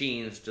marketing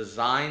machines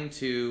designed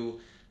to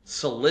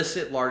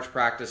solicit large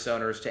practice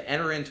owners to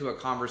enter into a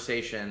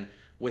conversation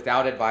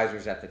without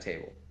advisors at the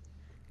table.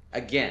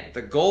 Again,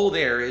 the goal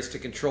there is to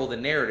control the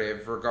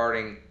narrative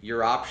regarding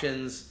your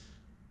options,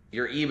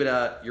 your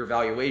EBITDA, your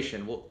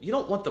valuation. Well, you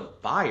don't want the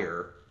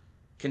buyer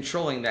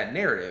controlling that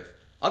narrative.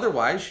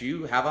 Otherwise,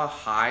 you have a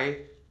high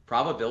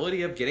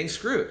probability of getting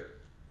screwed.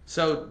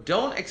 So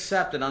don't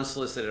accept an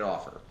unsolicited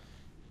offer.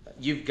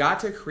 You've got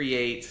to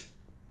create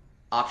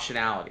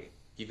optionality.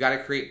 You've got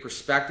to create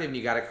perspective and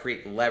you've got to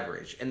create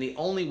leverage. And the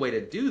only way to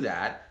do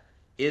that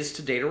is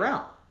to date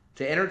around,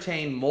 to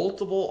entertain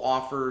multiple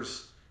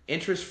offers,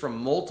 interest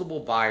from multiple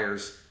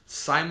buyers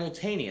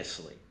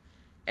simultaneously,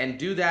 and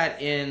do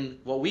that in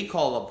what we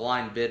call a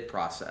blind bid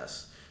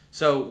process.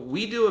 So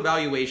we do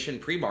evaluation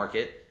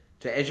pre-market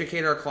to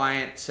educate our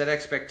client, set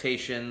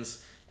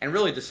expectations, and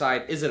really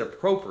decide, is it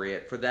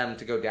appropriate for them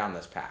to go down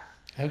this path?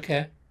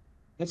 Okay.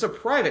 It's a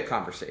private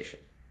conversation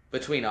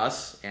between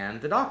us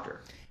and the doctor.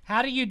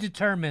 How do you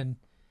determine,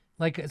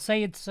 like,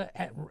 say it's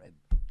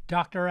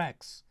Dr.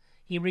 X,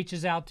 he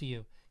reaches out to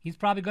you. He's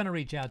probably going to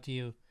reach out to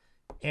you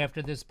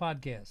after this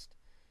podcast.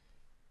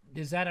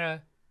 Is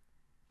that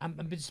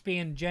I'm just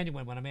being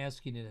genuine when I'm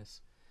asking you this.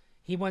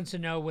 He wants to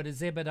know what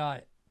his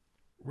EBITDA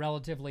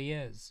relatively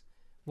is.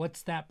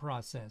 What's that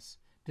process?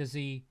 Does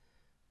he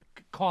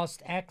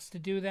cost X to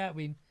do that? I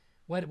mean,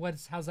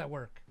 how's that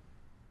work?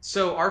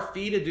 So our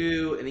fee to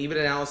do an EBIT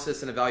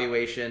analysis and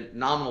evaluation,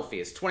 nominal fee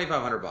is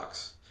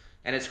 $2,500,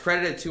 and it's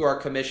credited to our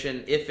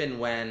commission if and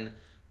when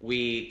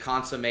we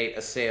consummate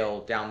a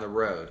sale down the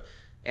road.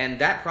 And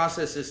that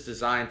process is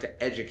designed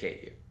to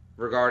educate you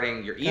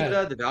regarding your Okay.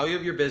 EBITDA, the value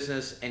of your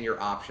business, and your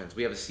options.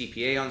 We have a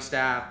CPA on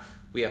staff.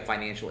 We have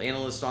financial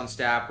analysts on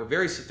staff. We're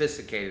very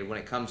sophisticated when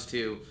it comes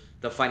to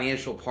the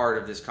financial part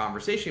of this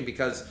conversation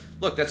because,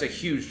 look, that's a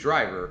huge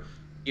driver,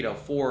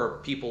 for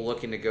people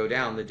looking to go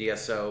down the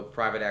DSO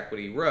private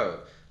equity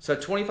road. So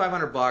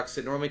 $2,500,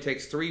 it normally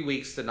takes 3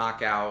 weeks to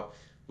knock out.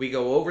 We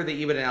go over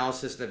the EBIT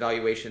analysis and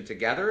evaluation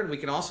together, and we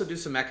can also do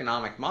some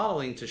economic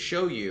modeling to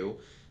show you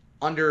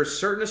under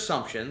certain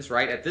assumptions,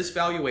 right, at this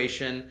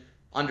valuation,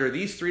 under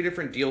these three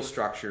different deal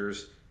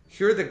structures,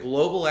 here are the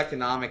global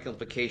economic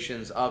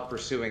implications of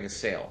pursuing a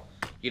sale.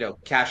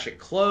 Cash at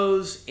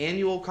close,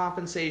 annual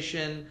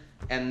compensation,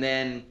 and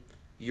then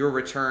your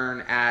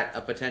return at a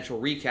potential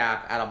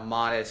recap at a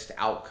modest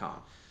outcome,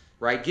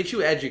 right? Get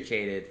you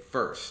educated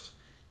first.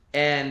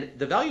 And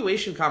the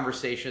valuation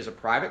conversation is a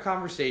private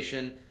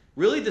conversation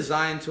really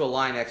designed to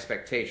align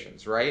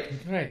expectations, right?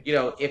 Right.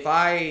 If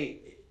I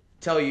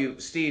tell you,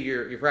 Steve,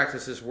 your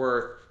practice is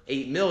worth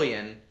 8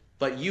 million,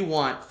 but you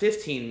want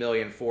 15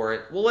 million for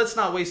it, well, let's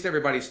not waste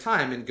everybody's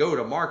time and go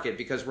to market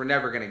because we're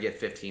never going to get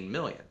 15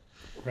 million.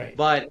 Right.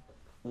 But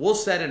we'll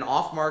set an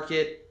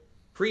off-market,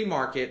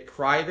 pre-market,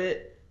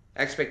 private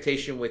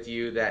expectation with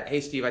you that,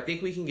 hey, Steve, I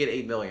think we can get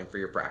 8 million for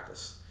your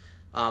practice.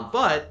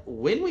 But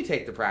when we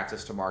take the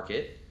practice to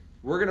market,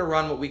 we're going to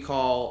run what we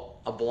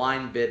call a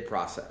blind bid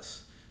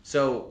process.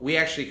 So we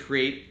actually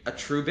create a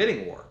true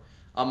bidding war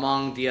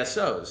among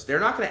DSOs. They're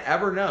not going to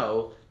ever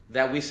know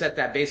that we set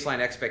that baseline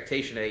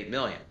expectation at 8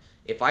 million.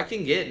 If I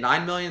can get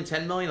 9 million,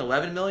 10 million,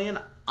 11 million,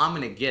 I'm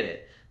going to get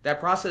it. That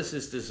process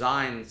is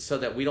designed so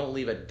that we don't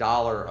leave a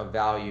dollar of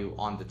value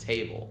on the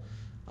table.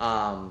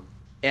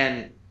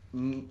 And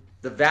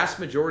the vast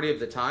majority of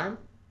the time,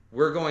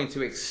 we're going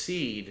to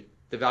exceed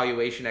the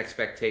valuation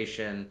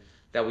expectation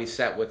that we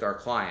set with our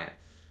client.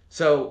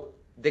 So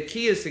the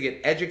key is to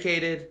get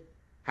educated,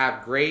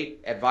 have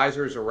great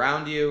advisors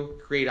around you,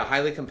 create a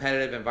highly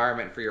competitive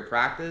environment for your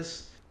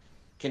practice,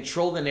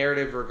 control the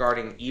narrative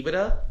regarding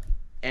EBITDA,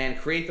 and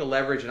create the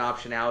leverage and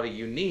optionality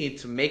you need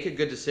to make a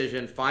good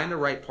decision, find the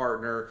right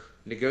partner,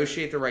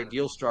 negotiate the right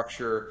deal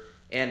structure,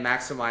 and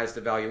maximize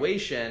the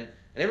valuation.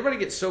 And everybody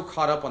gets so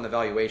caught up on the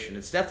valuation.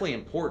 It's definitely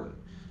important.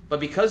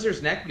 But because there's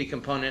an equity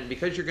component, and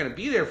because you're going to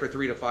be there for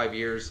 3 to 5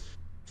 years,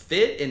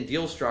 fit and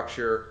deal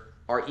structure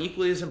are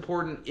equally as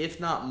important, if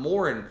not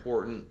more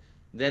important,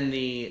 than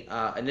the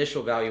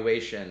initial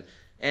valuation.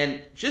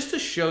 And just to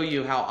show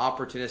you how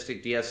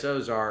opportunistic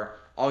DSOs are,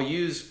 I'll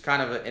use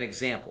kind of an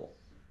example.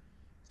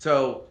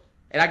 So,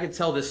 and I could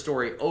tell this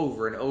story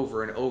over and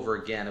over and over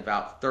again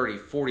about 30,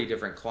 40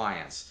 different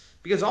clients,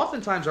 because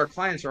oftentimes our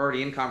clients are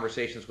already in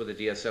conversations with a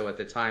DSO at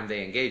the time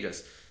they engage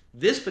us.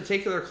 This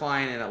particular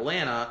client in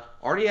Atlanta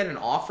already had an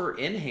offer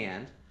in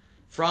hand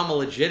from a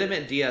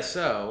legitimate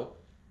DSO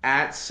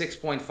at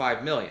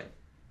 6.5 million.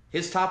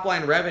 His top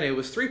line revenue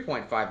was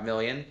 3.5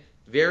 million,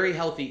 very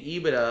healthy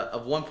EBITDA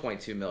of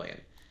 1.2 million.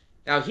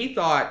 Now he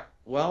thought,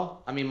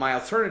 well, I mean, my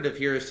alternative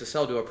here is to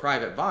sell to a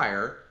private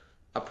buyer.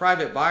 A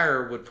private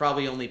buyer would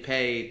probably only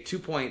pay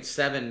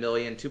 2.7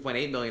 million,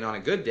 2.8 million on a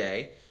good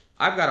day.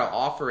 I've got an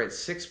offer at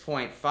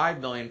 6.5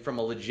 million from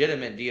a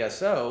legitimate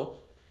DSO.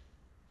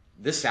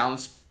 This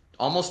sounds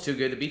almost too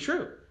good to be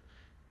true.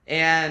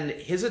 And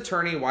his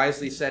attorney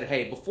wisely said,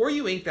 hey, before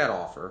you ink that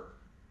offer,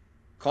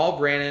 call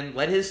Brannon,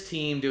 let his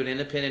team do an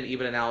independent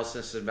EBIT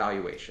analysis and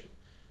evaluation.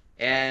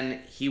 And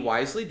he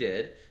wisely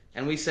did.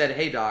 And we said,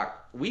 hey,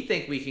 doc, we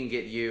think we can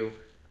get you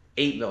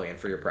 8 million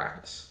for your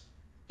practice.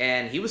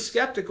 And he was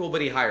skeptical,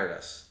 but he hired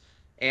us.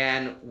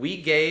 And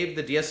we gave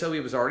the DSO he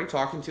was already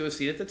talking to a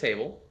seat at the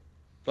table,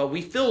 but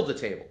we filled the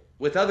table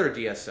with other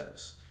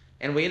DSOs.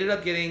 And we ended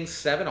up getting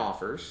 7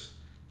 offers,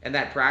 and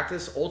that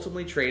practice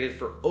ultimately traded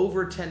for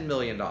over $10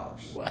 million.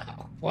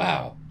 Wow.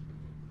 Wow.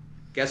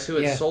 Guess who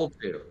it sold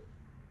to?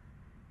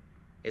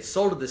 It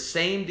sold to the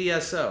same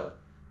DSO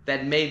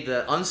that made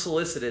the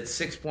unsolicited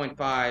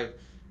 $6.5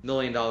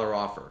 million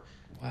offer.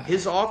 Wow.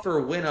 His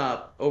offer went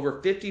up over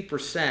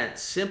 50%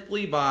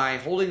 simply by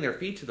holding their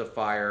feet to the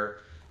fire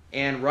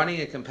and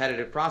running a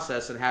competitive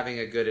process and having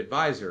a good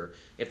advisor.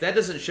 If that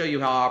doesn't show you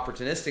how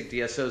opportunistic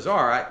DSOs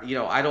are,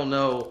 I don't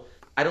know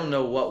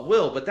what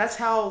will. But that's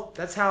how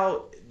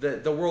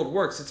the world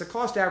works. It's a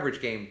cost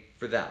average game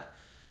for them.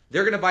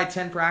 They're going to buy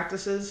 10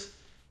 practices.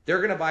 They're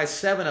going to buy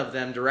 7 of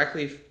them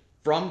directly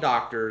from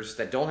doctors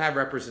that don't have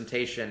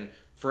representation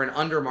for an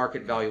under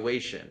market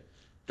valuation.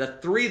 The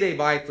 3 they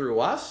buy through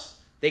us,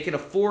 they can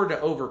afford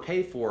to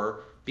overpay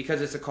for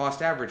because it's a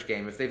cost average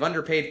game. If they've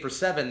underpaid for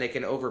 7, they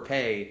can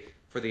overpay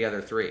for the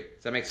other 3.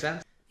 Does that make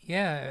sense?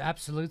 Yeah,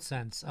 absolute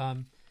sense.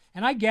 And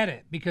I get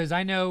it because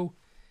I know,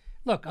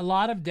 look, a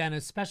lot of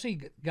dentists,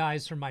 especially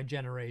guys from my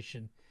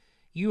generation,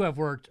 you have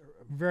worked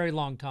a very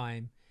long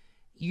time.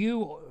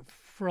 You,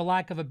 for a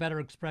lack of a better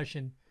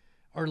expression,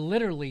 are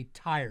literally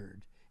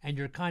tired and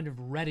you're kind of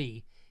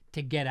ready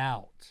to get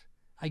out.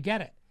 I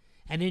get it.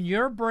 And in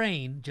your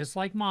brain, just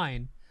like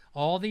mine,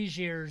 all these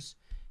years,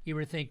 you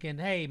were thinking,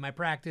 hey, my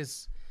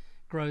practice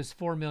grows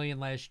 4 million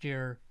last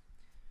year.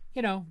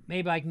 You know,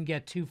 maybe I can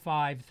get 2,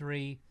 5,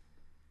 3.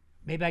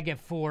 Maybe I get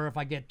 4 if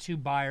I get 2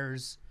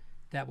 buyers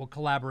that will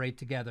collaborate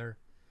together.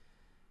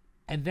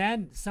 And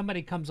then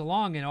somebody comes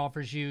along and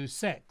offers you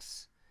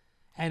 6.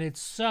 And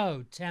it's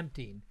so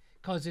tempting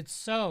because it's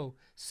so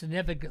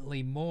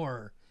significantly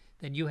more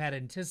than you had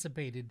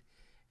anticipated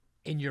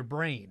in your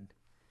brain.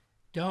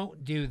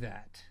 Don't do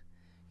that.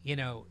 You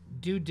know,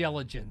 due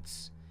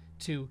diligence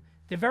to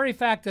the very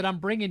fact that I'm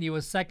bringing you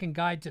a second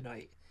guide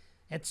tonight.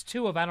 It's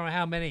 2 of I don't know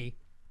how many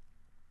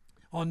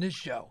on this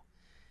show.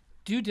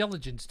 Due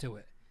diligence to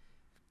it.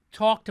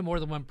 Talk to more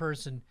than one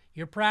person.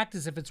 Your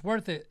practice, if it's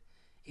worth it,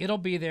 it'll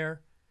be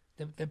there.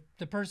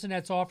 The person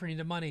that's offering you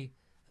the money,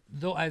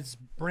 though, as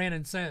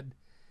Brannon said,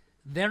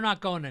 they're not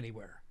going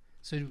anywhere.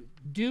 So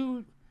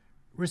do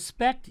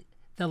respect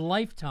the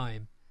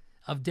lifetime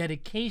of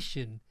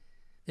dedication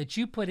that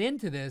you put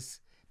into this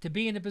to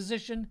be in a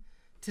position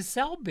to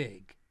sell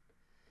big.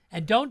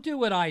 And don't do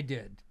what I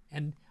did.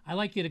 And I'd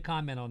like you to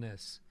comment on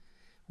this.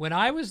 When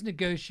I was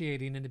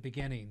negotiating in the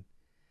beginning,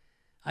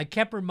 I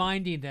kept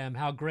reminding them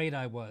how great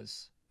I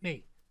was,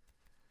 me,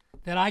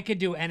 that I could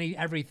do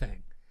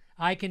everything.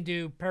 I can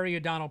do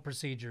periodontal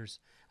procedures.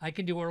 I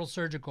can do oral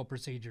surgical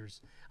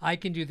procedures. I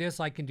can do this,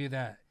 I can do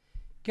that.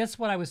 Guess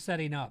what I was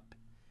setting up?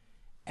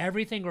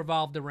 Everything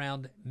revolved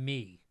around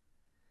me.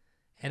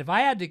 And if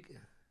I had to...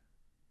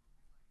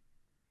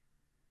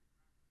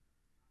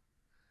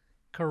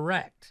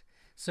 Correct.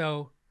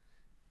 So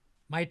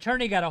my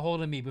attorney got a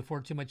hold of me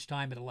before too much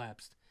time had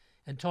elapsed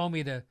and told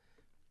me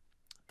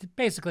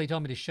basically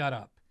told me to shut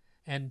up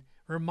and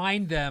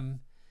remind them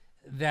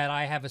that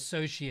I have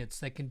associates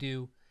that can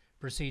do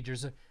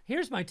procedures.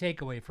 Here's my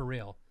takeaway for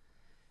real.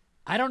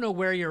 I don't know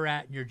where you're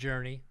at in your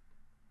journey.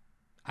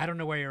 I don't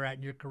know where you're at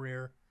in your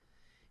career.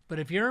 But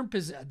if you're in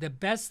the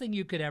best thing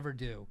you could ever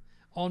do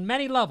on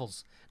many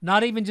levels,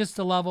 not even just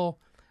the level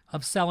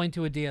of selling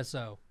to a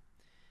DSO,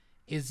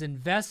 is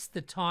invest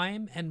the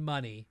time and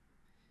money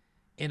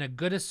in a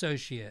good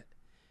associate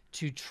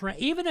to train.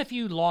 Even if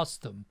you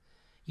lost them,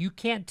 you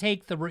can't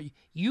take the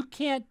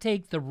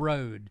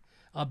road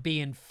of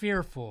being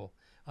fearful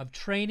of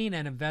training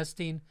and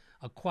investing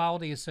a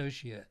quality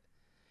associate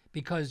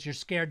because you're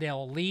scared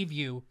they'll leave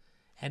you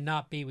and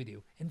not be with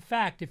you. In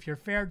fact, if you're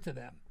fair to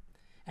them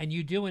and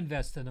you do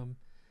invest in them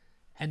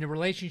and the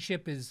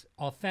relationship is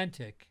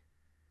authentic,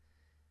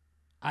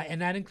 and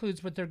that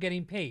includes what they're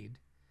getting paid,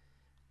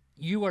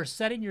 you are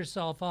setting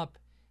yourself up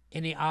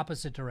in the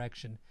opposite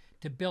direction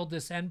to build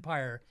this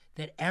empire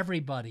that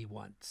everybody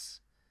wants.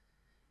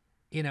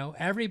 You know,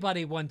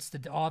 everybody wants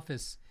the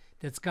office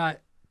that's got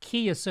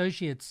key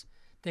associates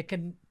that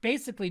can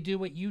basically do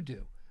what you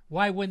do.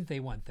 Why wouldn't they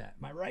want that?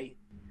 Am I right?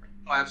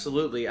 Oh,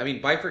 absolutely. I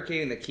mean,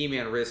 bifurcating the key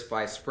man risk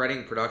by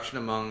spreading production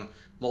among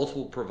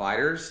multiple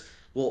providers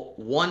will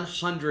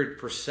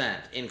 100%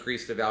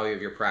 increase the value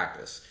of your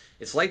practice.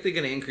 It's likely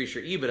going to increase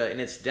your EBITDA,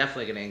 and it's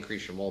definitely going to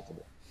increase your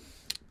multiple.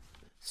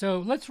 So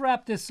let's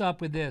wrap this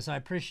up with this. I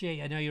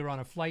know you're on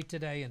a flight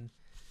today, and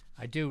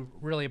I do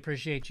really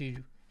appreciate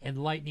you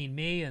enlightening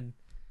me, and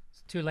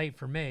it's too late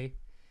for me,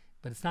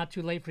 but it's not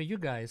too late for you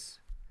guys.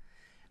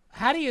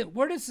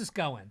 Where does this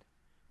go in?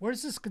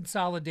 Where's this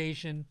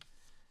consolidation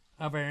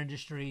of our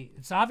industry?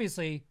 It's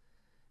obviously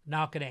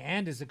not going to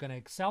end. Is it going to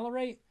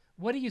accelerate?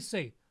 What do you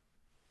see?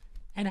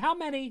 And how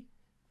many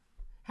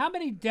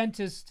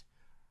dentists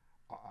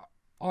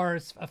are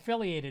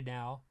affiliated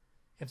now,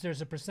 if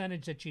there's a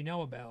percentage that you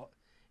know about,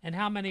 and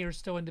how many are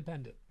still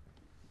independent?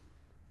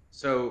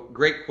 So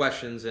great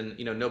questions, and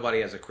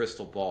nobody has a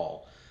crystal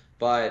ball,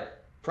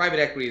 but private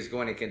equity is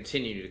going to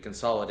continue to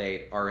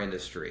consolidate our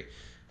industry.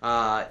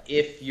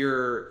 If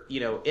you're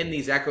in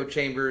these echo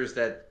chambers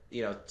that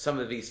some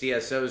of these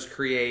DSOs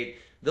create,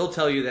 they'll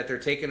tell you that they're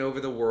taking over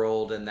the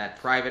world and that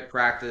private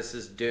practice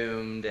is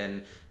doomed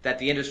and that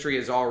the industry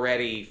is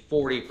already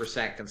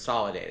 40%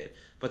 consolidated.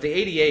 But the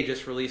ADA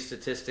just released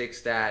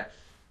statistics that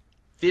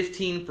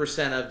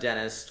 15% of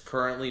dentists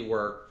currently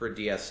work for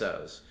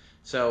DSOs.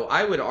 So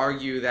I would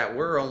argue that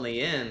we're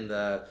only in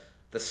the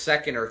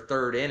second or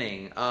third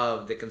inning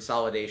of the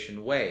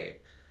consolidation wave.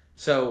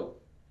 So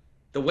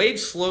the wave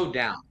slowed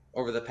down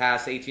over the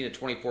past 18 to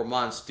 24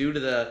 months due to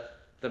the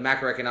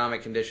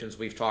macroeconomic conditions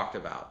we've talked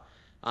about.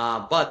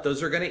 But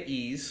those are going to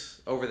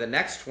ease over the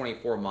next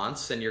 24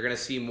 months, and you're going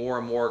to see more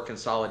and more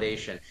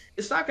consolidation.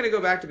 It's not going to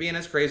go back to being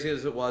as crazy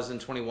as it was in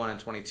 21 and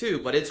 22,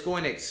 but it's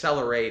going to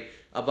accelerate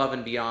above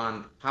and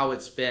beyond how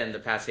it's been the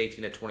past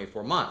 18 to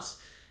 24 months.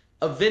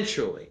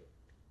 Eventually,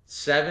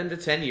 7 to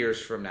 10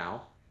 years from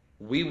now,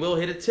 we will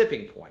hit a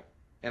tipping point.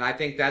 And I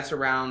think that's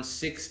around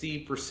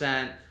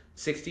 60%,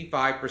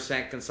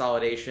 65%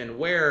 consolidation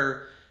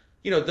where,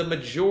 the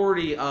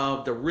majority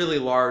of the really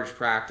large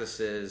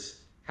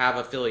practices have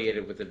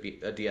affiliated with a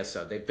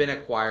DSO. They've been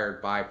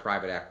acquired by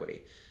private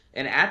equity.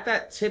 And at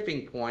that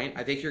tipping point,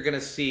 I think you're going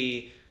to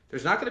see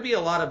there's not going to be a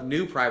lot of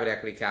new private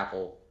equity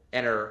capital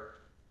enter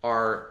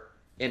our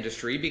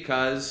industry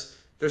because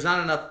there's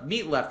not enough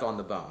meat left on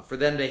the bone for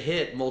them to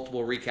hit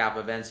multiple recap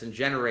events and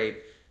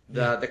generate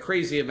the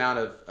crazy amount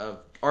of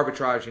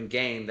arbitrage and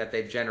gain that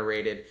they've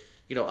generated,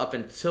 up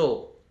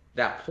until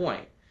that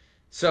point.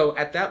 So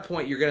at that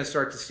point, you're going to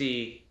start to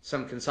see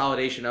some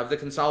consolidation of the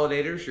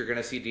consolidators. You're going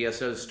to see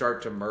DSOs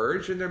start to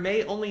merge, and there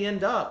may only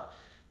end up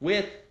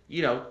with,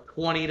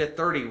 20 to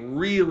 30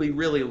 really,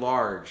 really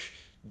large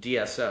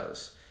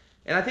DSOs.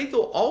 And I think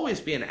there'll always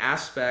be an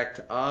aspect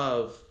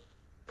of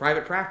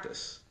private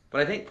practice.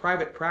 But I think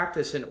private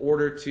practice, in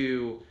order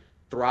to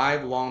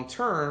thrive long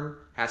term,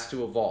 has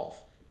to evolve.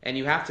 And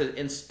you have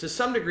to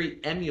some degree,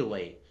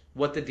 emulate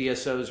what the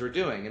DSOs are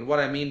doing. And what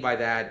I mean by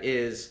that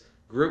is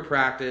group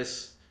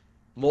practice,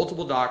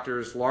 multiple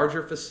doctors,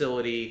 larger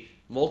facility,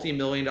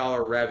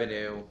 multi-million-dollar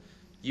revenue.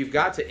 You've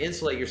got to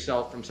insulate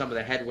yourself from some of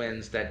the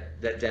headwinds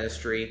that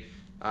dentistry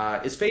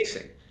is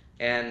facing.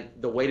 And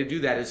the way to do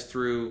that is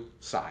through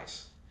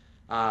size.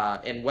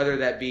 And whether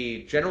that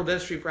be general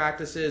dentistry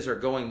practices or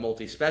going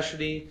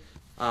multi-specialty,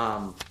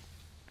 I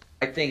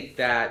think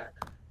that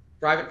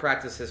private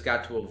practice has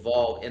got to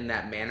evolve in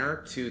that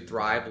manner to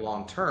thrive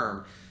long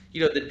term.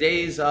 The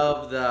days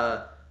of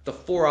the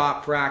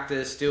four-op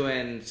practice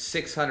doing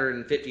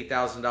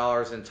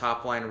 $650,000 in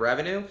top line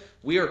revenue,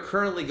 we are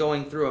currently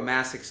going through a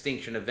mass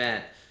extinction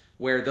event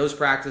where those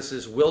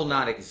practices will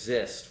not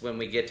exist when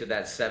we get to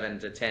that 7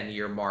 to 10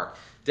 year mark.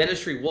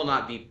 Dentistry will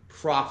not be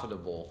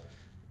profitable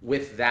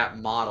with that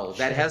model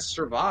that has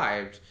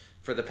survived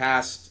for the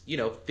past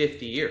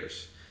 50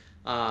 years.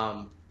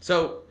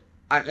 So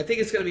I think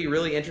it's going to be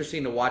really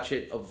interesting to watch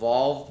it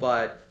evolve,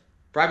 but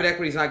private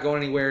equity is not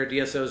going anywhere.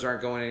 DSOs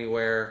aren't going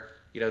anywhere.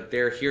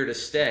 They're here to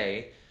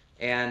stay.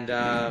 And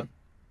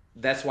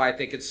that's why I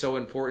think it's so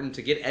important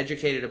to get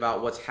educated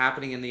about what's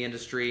happening in the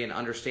industry and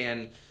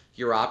understand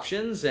your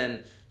options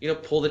and,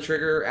 pull the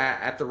trigger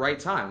at the right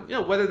time.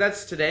 Whether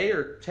that's today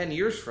or 10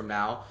 years from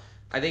now,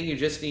 I think you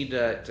just need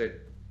to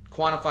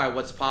quantify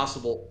what's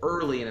possible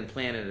early and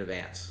plan in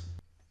advance.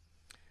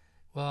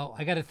 Well,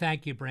 I got to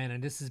thank you,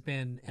 Brannon. This has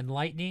been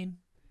enlightening,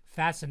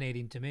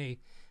 fascinating to me.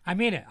 I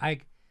mean it.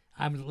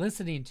 I'm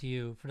listening to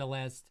you for the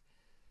last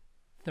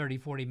 30,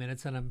 40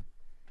 minutes, and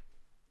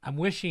I'm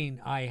wishing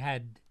I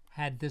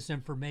had this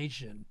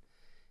information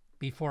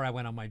before I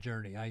went on my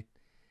journey.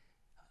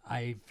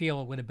 I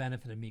feel it would have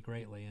benefited me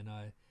greatly, and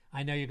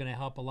I know you're going to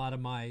help a lot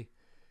of my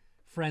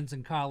friends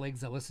and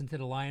colleagues that listen to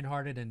the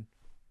Lionhearted, and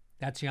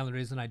that's the only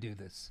reason I do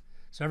this.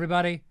 So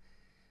everybody,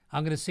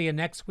 I'm going to see you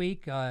next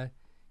week.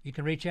 You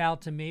can reach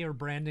out to me or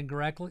Brandon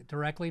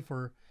directly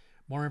for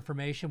more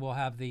information. We'll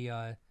have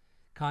the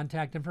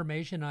contact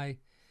information. I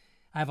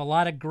have a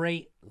lot of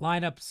great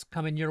lineups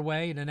coming your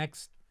way the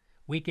next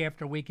week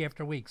after week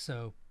after week.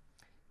 So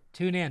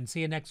tune in.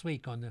 See you next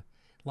week on the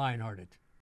Lionhearted.